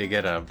want me to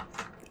get a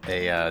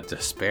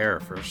despair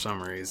for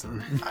some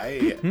reason.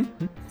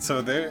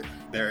 So there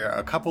are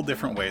a couple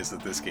different ways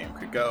that this game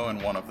could go,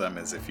 and one of them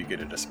is if you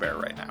get a despair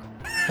right now.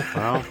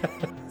 Well,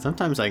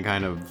 sometimes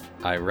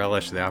I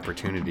relish the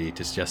opportunity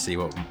to just see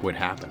what would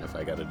happen if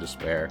I got a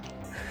despair.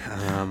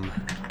 All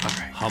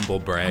right. Humble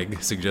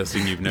brag,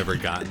 suggesting you've never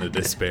gotten a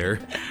despair.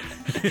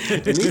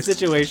 In these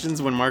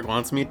situations, when Mark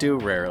wants me to,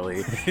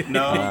 rarely.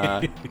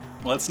 No,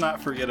 let's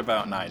not forget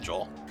about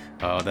Nigel.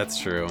 Oh, that's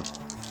true.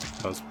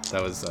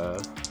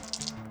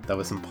 That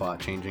was some plot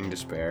changing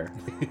despair.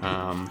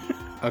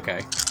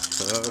 Okay,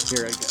 so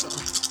here I go.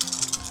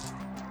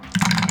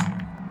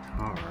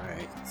 All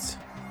right,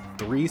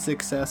 3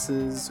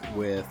 successes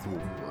with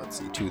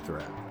 2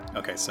 threat.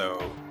 Okay,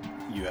 so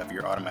you have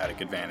your automatic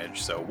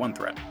advantage, so 1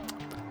 threat,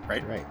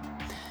 right? Right.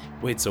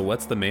 Wait, so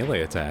what's the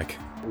melee attack?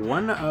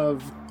 One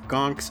of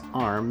Gonk's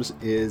arms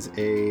is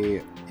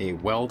a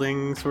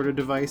welding sort of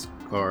device,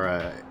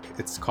 or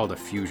it's called a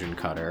fusion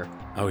cutter.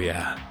 Oh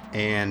yeah.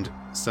 And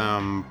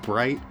some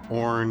bright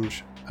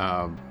orange,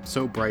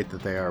 so bright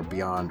that they are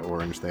beyond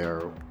orange, they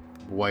are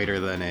whiter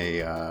than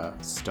a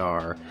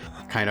star,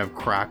 kind of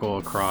crackle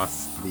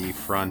across the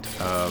front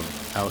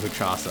of El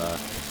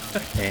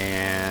Huchase.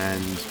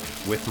 And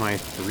with my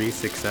 3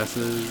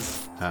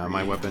 successes,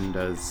 my weapon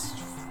does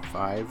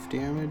 5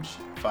 damage.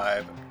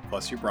 5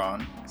 plus your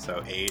brawn,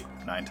 so 8,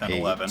 9, 10, 8.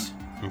 11.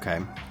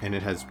 Okay, and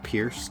it has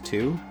pierce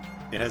too.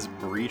 It has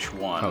breach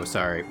 1. Oh,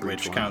 sorry. breach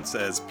Which one. counts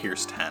as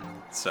pierce 10.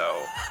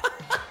 So,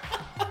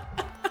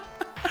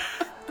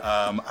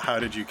 how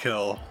did you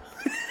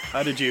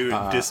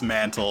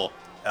dismantle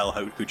El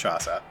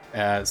Huchasa?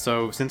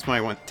 So since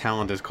my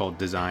talent is called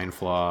Design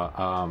Flaw,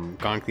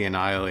 Gonk the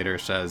Annihilator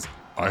says,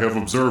 I have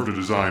observed a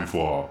design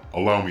flaw.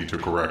 Allow me to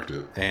correct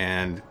it.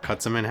 and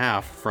cuts him in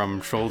half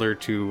from shoulder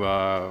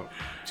to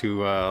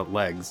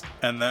legs.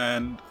 And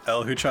then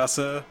El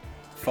Huchasa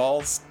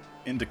falls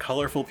into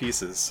colorful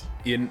pieces.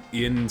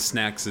 In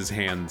Snacks'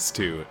 hands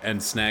too,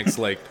 and Snacks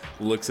like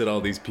looks at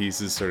all these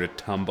pieces sort of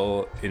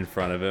tumble in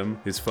front of him.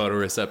 His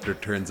photoreceptor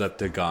turns up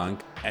to Gonk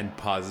and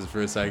pauses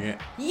for a second.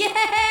 Yay!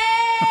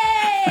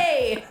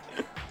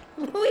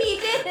 We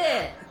did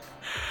it!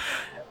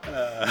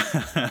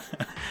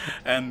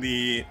 And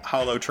the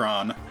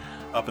Holotron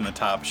up in the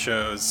top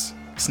shows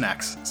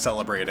Snacks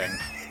celebrating.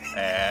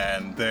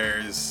 And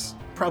there's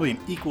probably an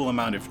equal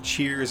amount of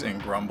cheers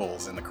and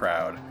grumbles in the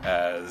crowd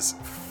as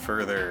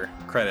further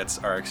credits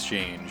are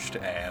exchanged,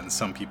 and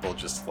some people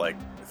just like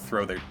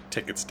throw their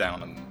tickets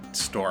down and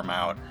storm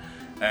out,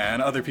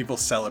 and other people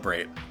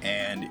celebrate.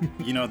 And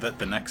you know that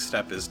the next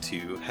step is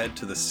to head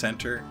to the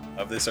center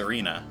of this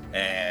arena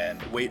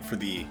and wait for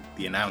the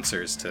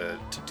announcers to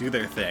do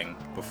their thing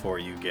before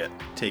you get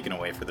taken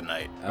away for the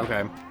night.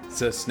 Okay.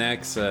 So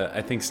Snacks,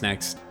 I think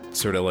Snacks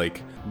sort of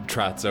like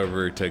trots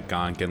over to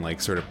Gonk and like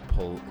sort of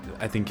pull.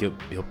 I think he'll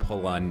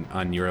pull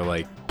on your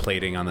like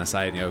plating on the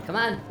side. You know, Come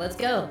on, let's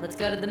go. Let's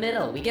go to the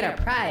middle. We get our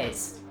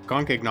prize.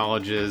 Gonk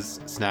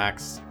acknowledges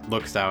Snacks,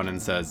 looks down and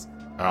says,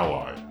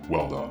 Ally,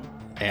 well done.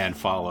 and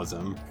follows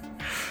him.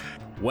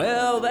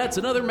 well, that's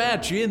another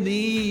match in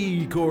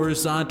the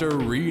Coruscant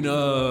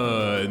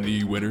Arena. And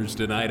the winners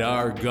tonight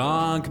are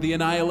Gonk the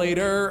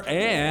Annihilator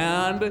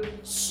and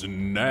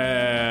Snacks.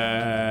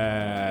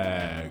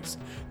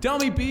 Tell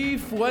me,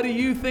 Beef, what do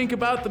you think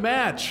about the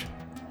match?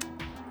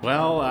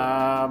 Well,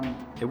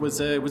 it was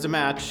a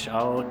match.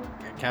 I'll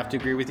have to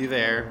agree with you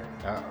there.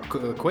 A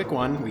quick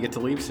one. We get to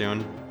leave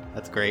soon.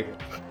 That's great.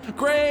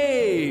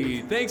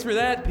 Great! Thanks for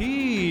that,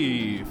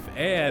 Beef.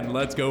 And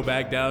let's go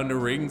back down to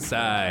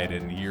ringside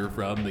and hear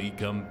from the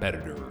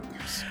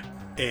competitors.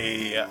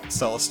 A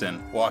Celestin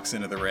walks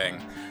into the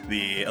ring.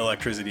 The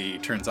electricity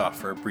turns off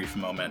for a brief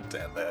moment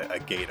and a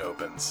gate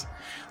opens.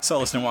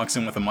 Celestin walks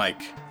in with a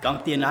mic.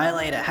 Gonk the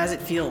Annihilator, how's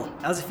it feel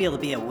to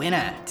be a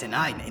winner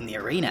tonight in the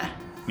arena?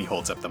 He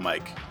holds up the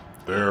mic.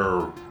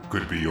 There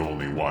could be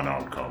only one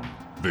outcome.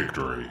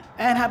 Victory.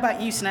 And how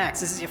about you, Snacks?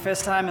 This is your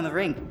first time in the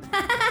ring.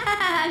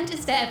 I'm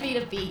just happy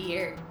to be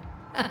here.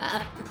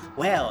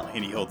 Well,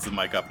 And he holds the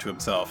mic up to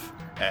himself,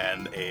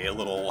 and a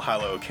little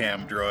hollow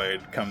cam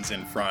droid comes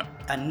in front.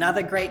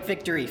 another great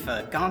victory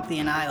for Gonk the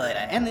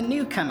Annihilator and the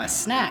newcomer,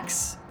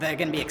 Snacks. There are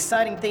going to be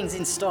exciting things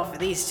in store for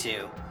these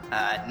two.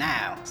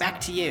 Now,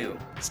 back to you.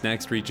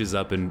 Snacks reaches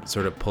up and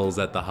sort of pulls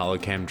at the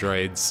holocam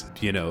droid's,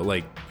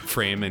 like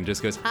frame and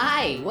just goes,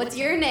 Hi, what's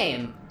your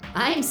name?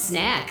 I'm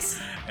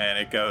Snacks. And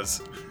it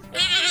goes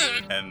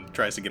and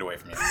tries to get away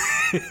from you.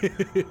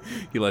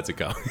 he lets it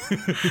go.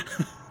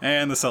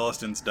 And the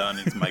Celestin's done,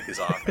 his mic is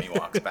off, and he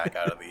walks back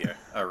out of the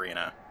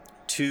arena.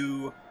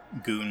 2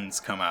 goons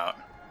come out.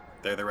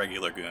 They're the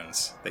regular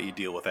goons that you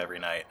deal with every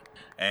night.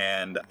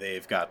 And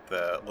they've got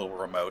the little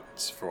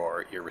remotes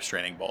for your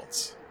restraining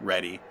bolts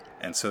ready,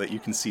 and so that you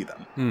can see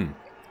them.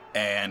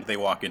 And they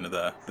walk into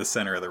the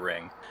center of the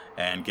ring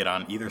and get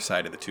on either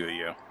side of the two of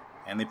you.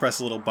 And they press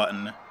a little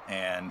button,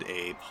 and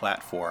a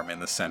platform in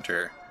the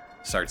center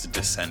starts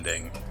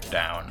descending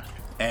down.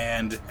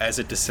 And as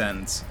it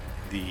descends,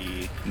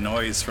 the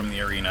noise from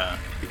the arena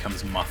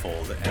becomes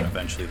muffled, and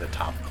eventually the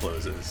top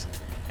closes,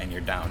 and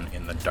you're down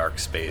in the dark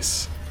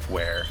space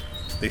where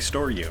they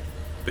store you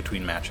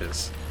between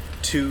matches.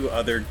 2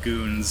 other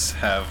goons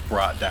have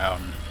brought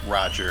down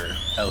Roger,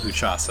 El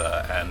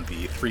Huchasa, and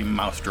the 3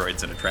 mouse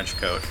droids in a trench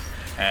coat,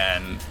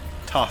 and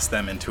tossed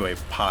them into a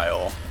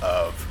pile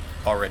of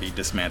already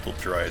dismantled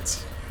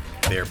droids.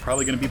 They're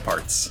probably going to be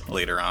parts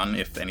later on,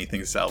 if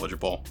anything's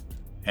salvageable.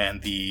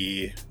 And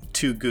the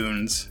 2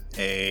 goons,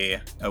 a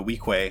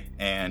Weequay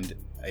and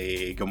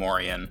a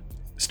Gamorrean,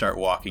 start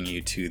walking you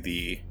to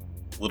the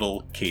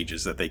little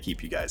cages that they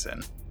keep you guys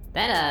in.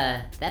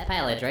 That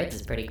pile of droids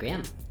is pretty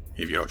grim.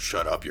 If you don't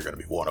shut up, you're going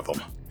to be one of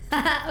them.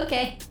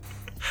 Okay.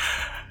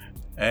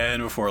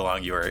 And before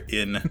long, you are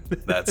in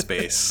that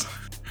space.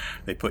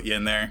 They put you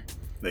in there,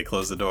 they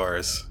close the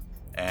doors,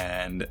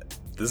 and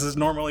this is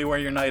normally where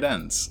your night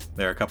ends.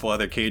 There are a couple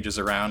other cages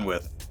around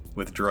with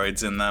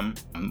droids in them.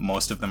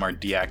 Most of them are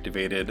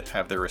deactivated,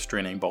 have their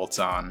restraining bolts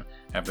on,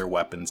 have their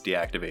weapons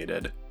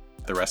deactivated.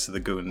 The rest of the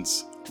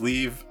goons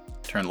leave,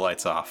 turn the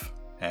lights off,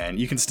 and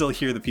you can still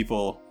hear the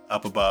people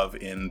up above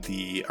in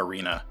the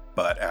arena,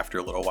 but after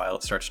a little while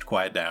it starts to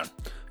quiet down.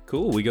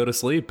 cool, we go to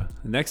sleep.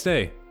 Next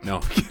day. No.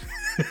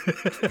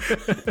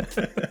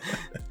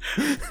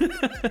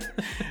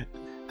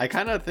 I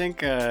kind of think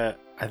Gonk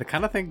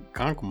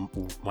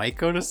might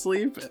go to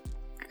sleep,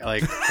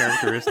 like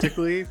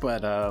characteristically,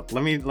 but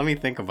let me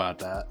think about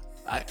that.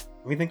 Let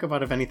me think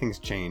about if anything's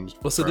changed.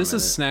 Well, so for a this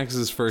is minute.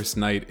 Snacks' first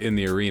night in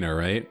the arena,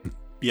 right?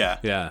 Yeah.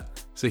 Yeah.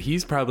 So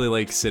he's probably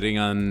like sitting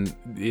on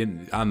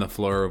the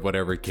floor of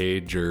whatever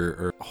cage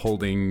or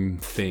holding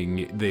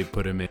thing they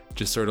put him in,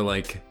 just sort of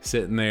like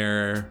sitting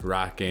there,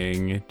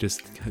 rocking,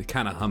 just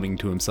kind of humming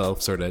to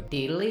himself, sort of.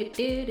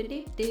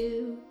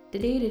 Doodle-doo-doo-doo-doo,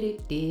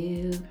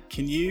 doo-doo-doo-doo-doo.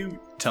 Can you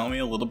tell me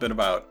a little bit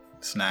about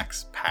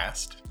Snack's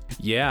past?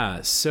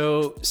 Yeah.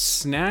 So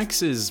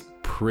Snacks is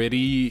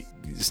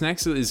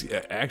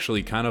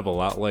actually kind of a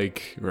lot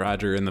like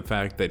Roger in the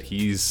fact that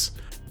he's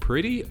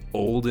pretty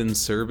old in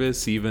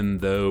service, even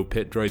though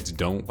pit droids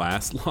don't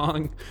last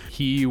long.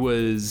 He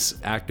was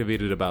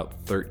activated about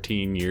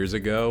 13 years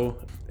ago,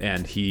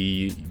 and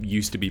he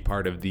used to be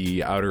part of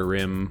the Outer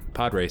Rim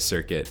pod race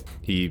circuit.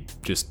 He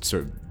just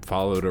sort of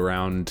followed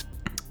around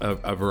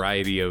a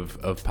variety of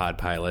pod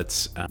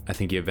pilots. I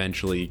think he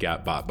eventually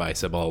got bought by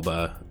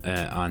Sebulba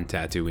on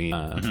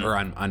Tatooine, or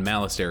on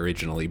Malastare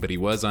originally, but he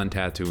was on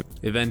Tatooine.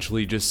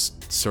 Eventually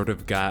just sort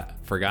of got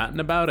forgotten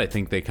about. I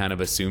think they kind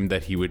of assumed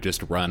that he would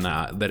just run,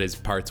 that his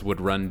parts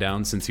would run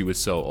down since he was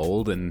so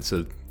old, and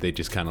so they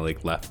just kind of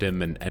like left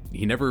him, and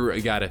he never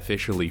got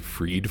officially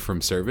freed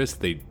from service.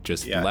 They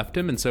just left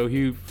him, and so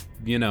he,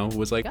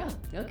 was like, Oh,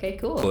 okay,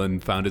 cool.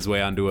 and found his way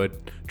onto a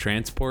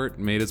transport,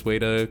 made his way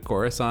to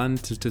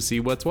Coruscant to see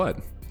what's what.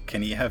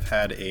 Can he have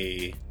had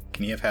a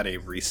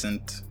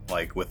recent,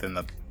 like within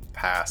the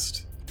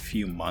past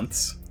few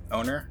months,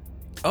 owner?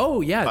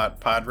 Oh yeah,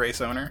 Pod race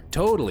owner?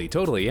 totally,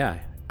 yeah.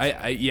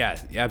 Yeah,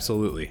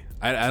 absolutely.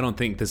 I don't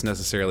think this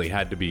necessarily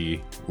had to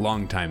be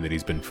long time that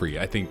he's been free.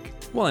 I think,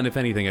 well, and if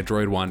anything, a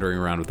droid wandering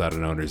around without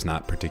an owner is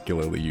not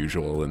particularly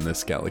usual in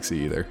this galaxy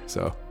either.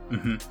 So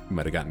you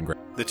might have gotten great.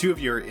 The two of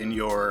you are in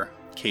your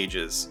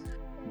cages.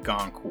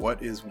 Gonk,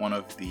 what is one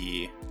of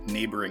the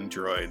neighboring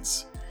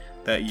droids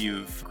that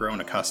you've grown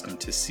accustomed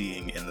to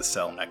seeing in the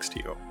cell next to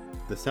you?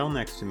 The cell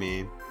next to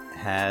me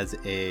has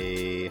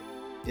a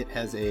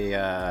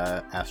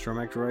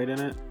astromech droid in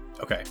it.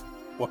 Okay.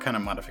 What kind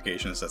of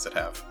modifications does it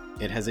have?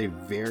 It has a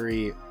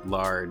very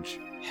large,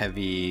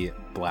 heavy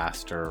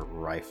blaster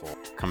rifle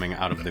coming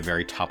out of the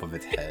very top of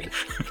its head.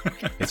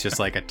 It's just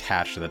like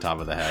attached to the top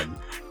of the head.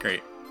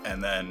 Great.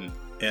 And then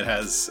it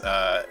has,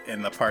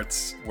 in the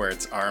parts where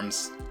its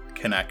arms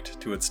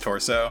connect to its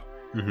torso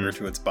or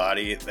to its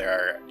body, there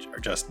are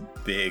just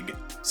big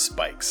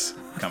spikes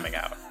coming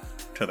out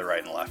to the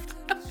right and left.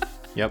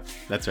 Yep,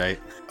 that's right.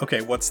 Okay,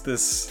 what's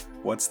this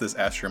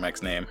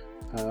astromech's name?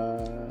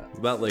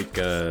 About like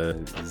I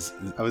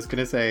was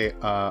gonna say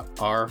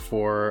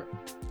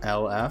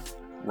R4LF.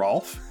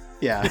 Rolf?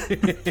 Yeah.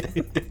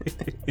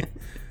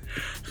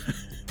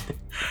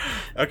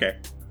 Okay.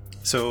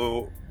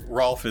 So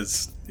Rolf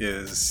is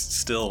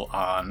still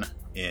on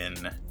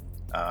in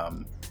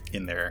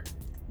their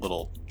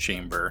little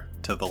chamber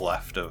to the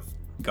left of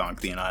Gonk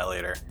the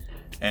Annihilator.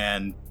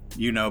 And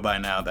you know by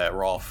now that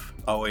Rolf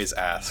always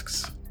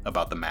asks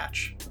about the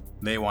match.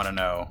 They want to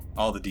know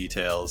all the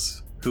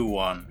details, who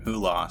won, who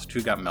lost,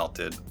 who got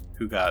melted,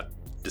 who got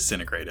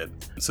disintegrated.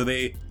 So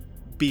they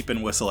beep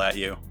and whistle at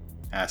you,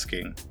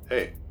 asking,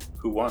 "Hey,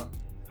 who won?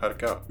 How'd it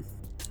go?"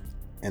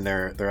 And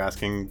they're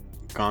asking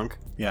Gonk.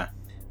 Yeah.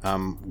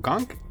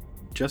 Gonk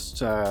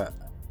just I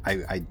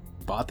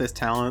bought this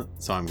talent,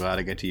 so I'm glad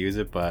I get to use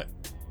it, but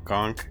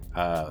Gonk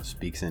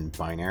speaks in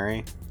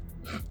binary.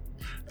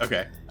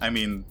 Okay. I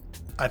mean,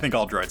 I think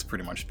all droids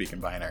pretty much speak in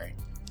binary.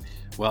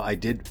 Well, I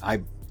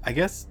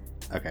guess.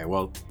 Okay,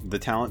 well, the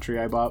talent tree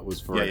I bought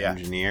was for an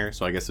engineer,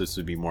 so I guess this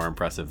would be more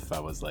impressive if I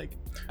was like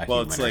a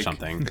human it's or like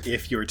something.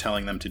 If you were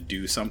telling them to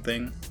do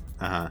something,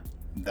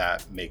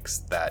 that makes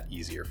that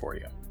easier for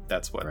you.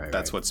 That's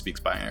what speaks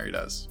binary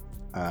does.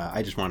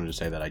 I just wanted to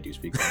say that I do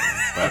speak binary.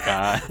 But,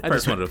 I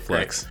just wanted to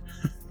flex.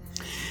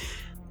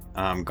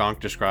 Gonk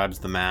describes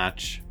the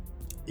match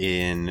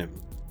in,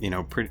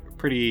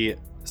 pretty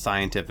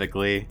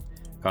scientifically.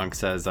 Gonk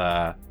says,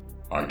 I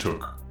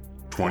took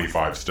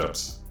 25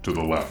 steps to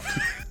the left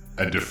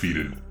and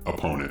defeated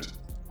opponent.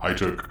 I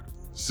took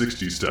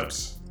 60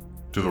 steps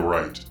to the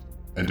right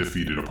and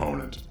defeated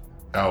opponent.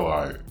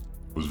 Ally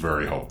was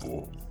very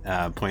helpful.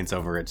 Points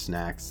over at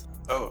Snacks.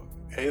 Oh,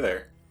 hey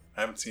there.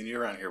 I haven't seen you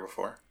around here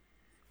before.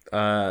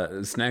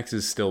 Snacks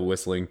is still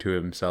whistling to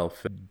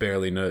himself.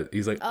 Barely knows.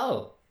 He's like,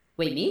 Oh,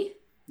 wait, me?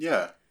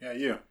 Yeah,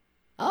 you.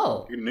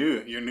 Oh, You're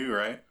new,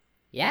 right?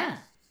 yeah.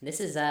 This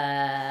is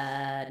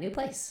a new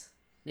place.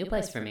 New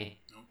place for me.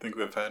 I don't think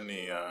we've had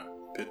any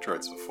pit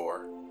droids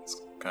before. It's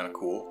kind of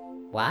cool.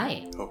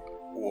 Why? Oh,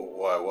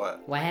 why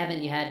what? Why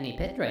haven't you had any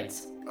pit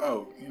droids?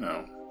 Oh,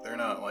 they're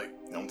not like,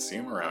 you don't see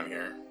them around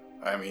here.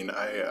 I mean,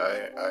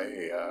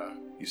 I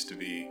used to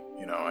be,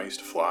 I used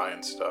to fly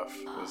and stuff.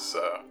 It was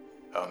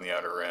out in the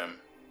Outer Rim.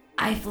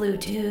 I flew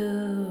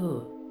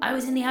too. I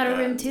was in the Outer Yeah.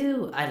 Rim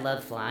too. I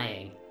love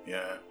flying.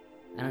 Yeah.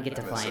 I don't get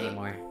to I fly miss it.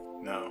 anymore.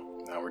 No,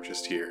 now we're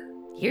just here.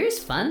 Here's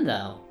fun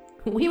though.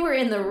 We were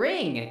in the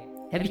ring.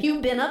 Have you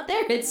been up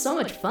there? It's so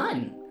much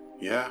fun.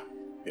 Yeah.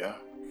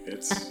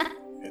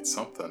 It's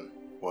something.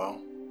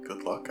 Well,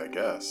 good luck, I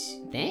guess.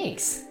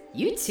 Thanks.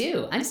 You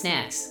too. I'm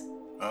Snacks.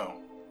 Oh,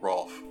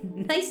 Rolf.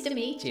 Nice to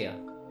meet you.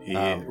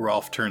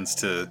 Rolf turns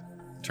to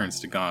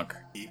Gonk.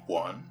 He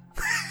won.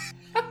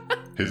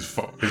 His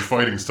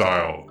fighting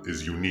style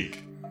is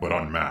unique, but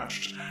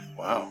unmatched.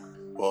 Wow.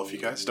 Well, if you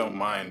guys don't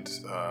mind,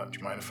 do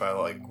you mind if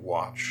I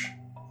watch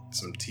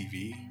some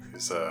TV?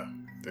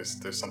 Because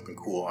there's something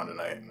cool on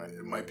tonight, and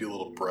it might be a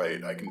little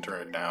bright. I can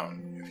turn it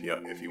down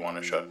if you want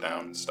to shut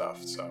down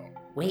stuff. So.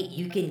 Wait,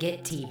 you can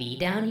get TV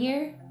down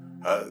here?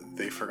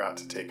 They forgot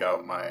to take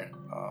out my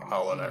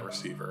HoloNet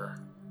receiver.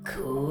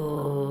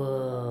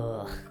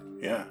 Cool.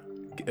 Yeah.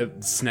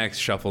 Snacks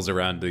shuffles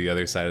around to the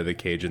other side of the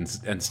cage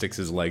and sticks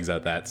his legs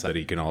out that so that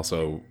he can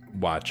also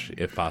watch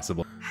if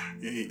possible.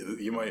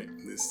 You might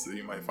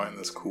find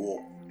this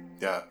cool.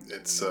 Yeah,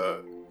 it's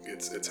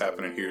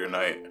happening here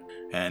tonight.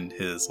 And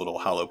his little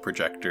holo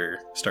projector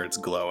starts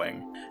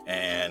glowing,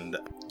 and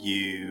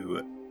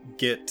you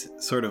get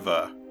sort of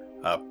a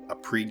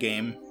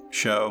pregame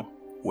show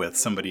with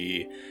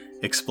somebody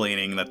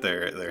explaining that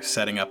they're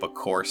setting up a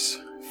course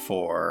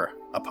for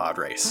a pod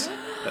race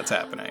that's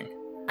happening.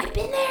 I've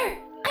been there!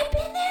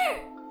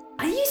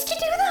 I used to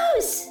do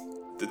those!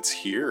 It's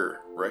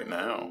here right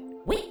now,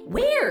 Wait,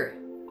 where?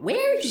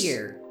 Where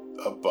here?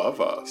 above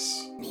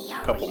us, The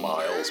a couple arena?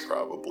 miles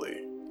probably.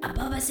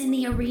 Above us in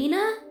the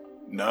arena?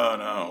 No,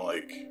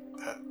 that.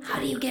 How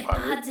do you get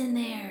pirate- pods in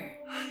there?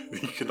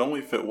 You could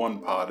only fit one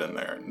pod in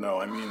there. No,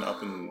 I mean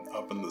up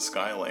in the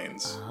sky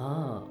lanes.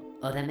 Oh,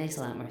 that makes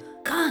a lot more.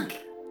 Gonk,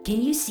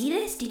 can you see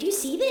this? Did you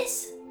see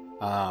this?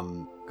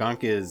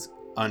 Gonk is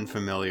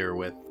unfamiliar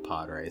with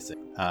pod racing.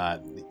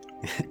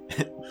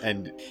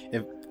 And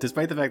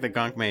despite the fact that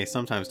Gonk may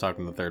sometimes talk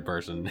in the third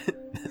person,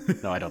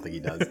 no, I don't think he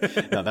does.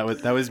 No,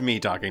 that was me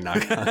talking, not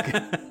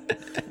Gonk.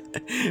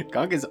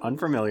 Gonk is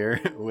unfamiliar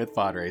with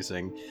pod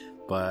racing,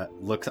 but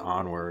looks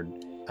onward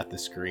at the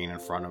screen in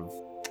front of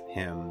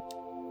him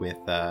with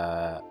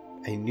a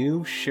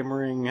new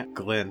shimmering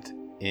glint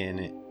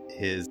in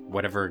his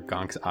whatever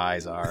Gonk's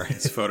eyes are.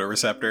 It's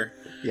photoreceptor.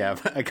 Yeah,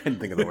 I couldn't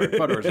think of the word.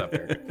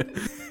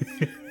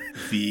 Photoreceptor.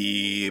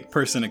 The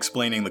person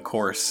explaining the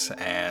course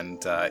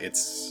and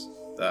its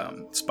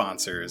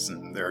sponsors,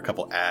 and there are a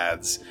couple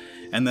ads,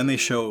 and then they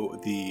show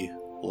the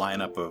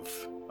lineup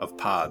of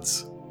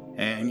pods,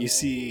 and you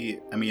see,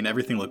 I mean,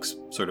 everything looks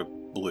sort of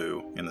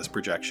blue in this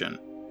projection,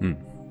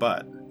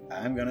 but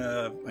I'm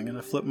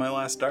gonna flip my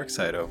last dark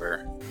side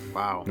over.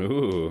 Wow.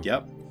 Ooh.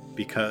 Yep,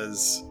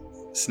 because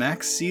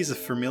Snacks sees a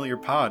familiar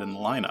pod in the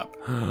lineup.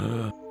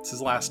 It's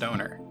his last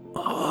owner.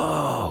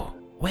 Oh,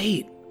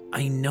 wait,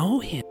 I know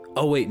him.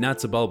 Oh wait, not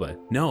Sebulba.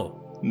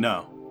 No.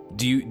 No,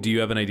 Do you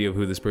have an idea of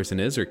who this person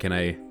is, or can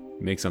I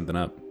make something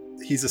up?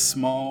 he's a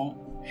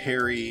small,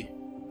 hairy,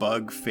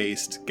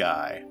 bug-faced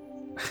guy.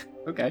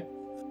 Okay.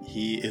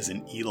 He is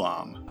an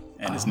Elam,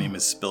 and his name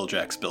is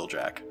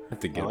Spilljack. I have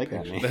to get I like a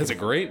that picture. name. That's a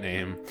great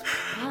name.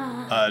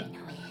 I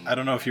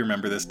don't know if you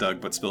remember this, Doug,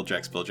 but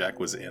Spilljack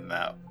was in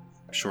that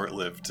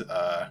short-lived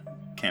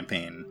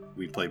campaign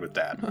we played with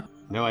Dad.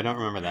 No, I don't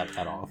remember that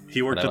at all.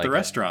 He worked But I at the like it.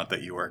 restaurant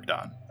that you worked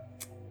on.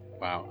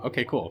 Wow.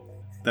 Okay, cool.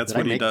 That's Did I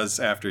what he make- does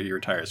after he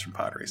retires from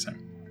pod racing.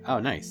 Oh,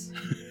 nice.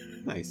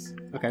 Nice.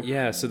 Okay.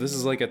 Yeah, so this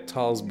is like a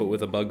Talls but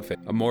with a bug face.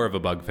 More of a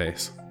bug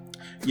face.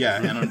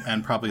 Yeah,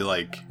 and probably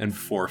And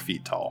 4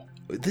 feet tall.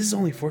 This is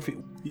only 4 feet.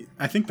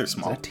 I think they're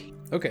small.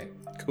 Okay,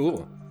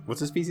 cool. What's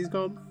the species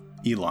called?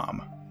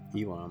 Elam.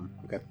 Elam.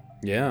 Okay.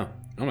 Yeah.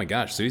 Oh my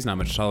gosh, so he's not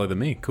much taller than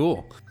me.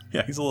 Cool.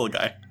 Yeah, he's a little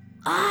guy.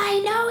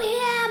 I know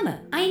him!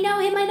 I know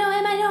him!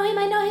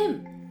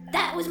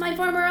 That was my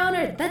former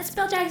owner! That's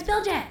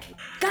Spilljack!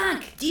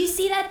 Gonk, do you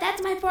see that?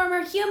 That's my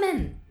former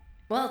human!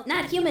 Well,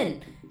 not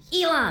human.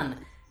 Elam!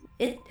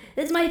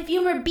 That's my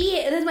former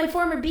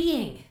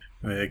being!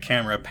 The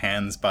camera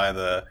pans by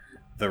the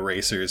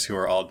racers who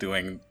are all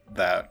doing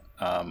that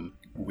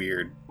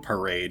weird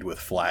parade with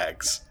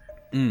flags.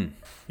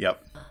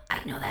 Yep.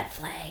 I know that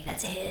flag.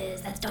 That's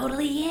his. That's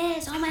totally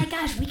his. Oh my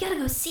gosh, we gotta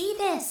go see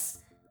this.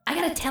 I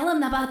gotta tell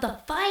him about the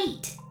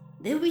fight.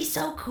 It would be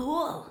so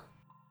cool.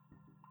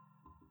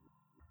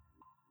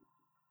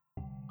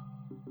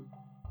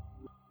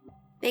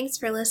 Thanks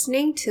for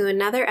listening to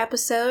another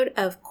episode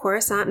of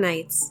Coruscant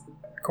Nights.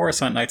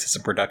 Coruscant Nights is a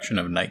production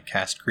of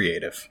Nightcast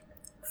Creative.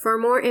 For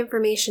more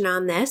information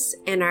on this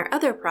and our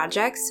other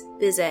projects,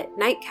 visit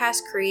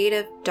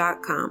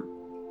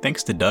nightcastcreative.com.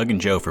 Thanks to Doug and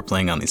Joe for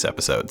playing on these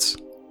episodes.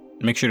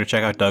 Make sure to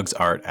check out Doug's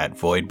art at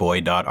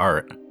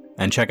voidboy.art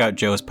and check out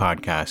Joe's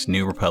podcast,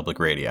 New Republic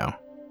Radio.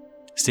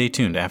 Stay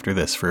tuned after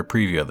this for a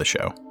preview of the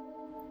show.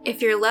 If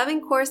you're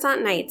loving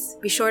Coruscant Nights,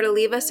 be sure to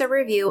leave us a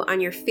review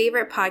on your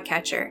favorite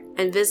podcatcher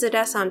and visit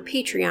us on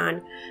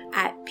Patreon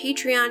at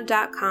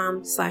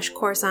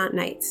patreon.com/Coruscant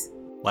Nights.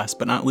 Last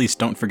but not least,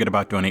 don't forget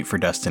about Donate for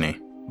Destiny.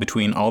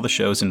 Between all the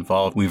shows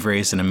involved, we've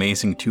raised an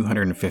amazing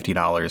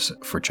 $250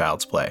 for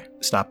Child's Play.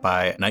 Stop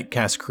by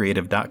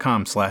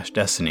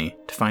nightcastcreative.com/destiny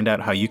to find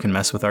out how you can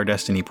mess with our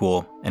Destiny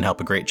pool and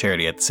help a great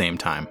charity at the same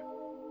time.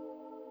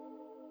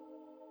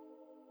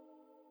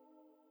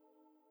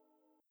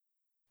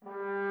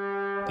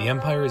 The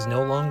Empire is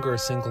no longer a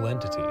single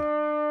entity,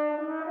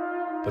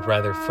 but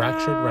rather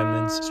fractured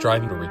remnants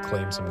striving to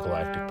reclaim some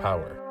galactic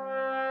power.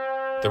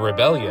 The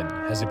Rebellion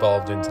has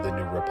evolved into the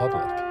New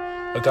Republic,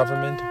 a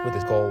government with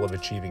the goal of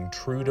achieving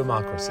true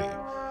democracy,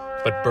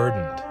 but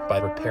burdened by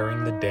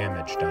repairing the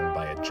damage done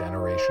by a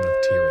generation of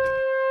tyranny.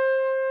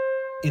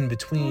 In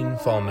between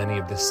fall many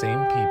of the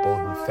same people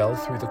who fell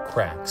through the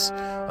cracks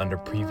under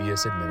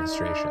previous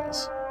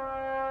administrations.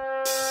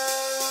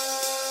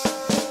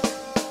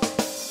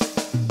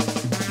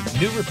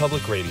 New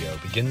Republic Radio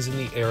begins in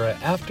the era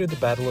after the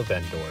Battle of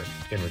Endor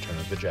in Return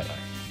of the Jedi,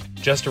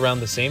 just around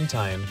the same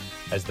time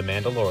as The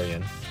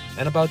Mandalorian,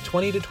 and about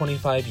 20 to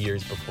 25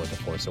 years before The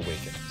Force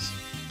Awakens.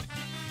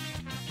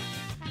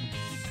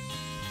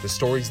 The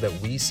stories that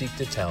we seek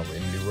to tell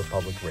in New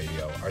Republic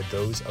Radio are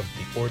those of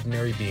the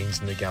ordinary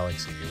beings in the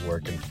galaxy who are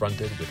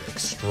confronted with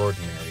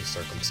extraordinary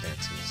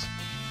circumstances.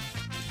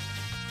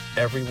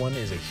 Everyone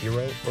is a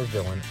hero or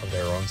villain of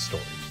their own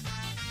story,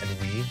 and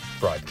we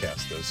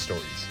broadcast those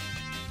stories.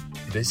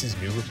 This is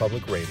New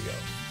Republic Radio.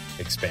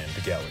 Expand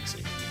the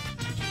galaxy.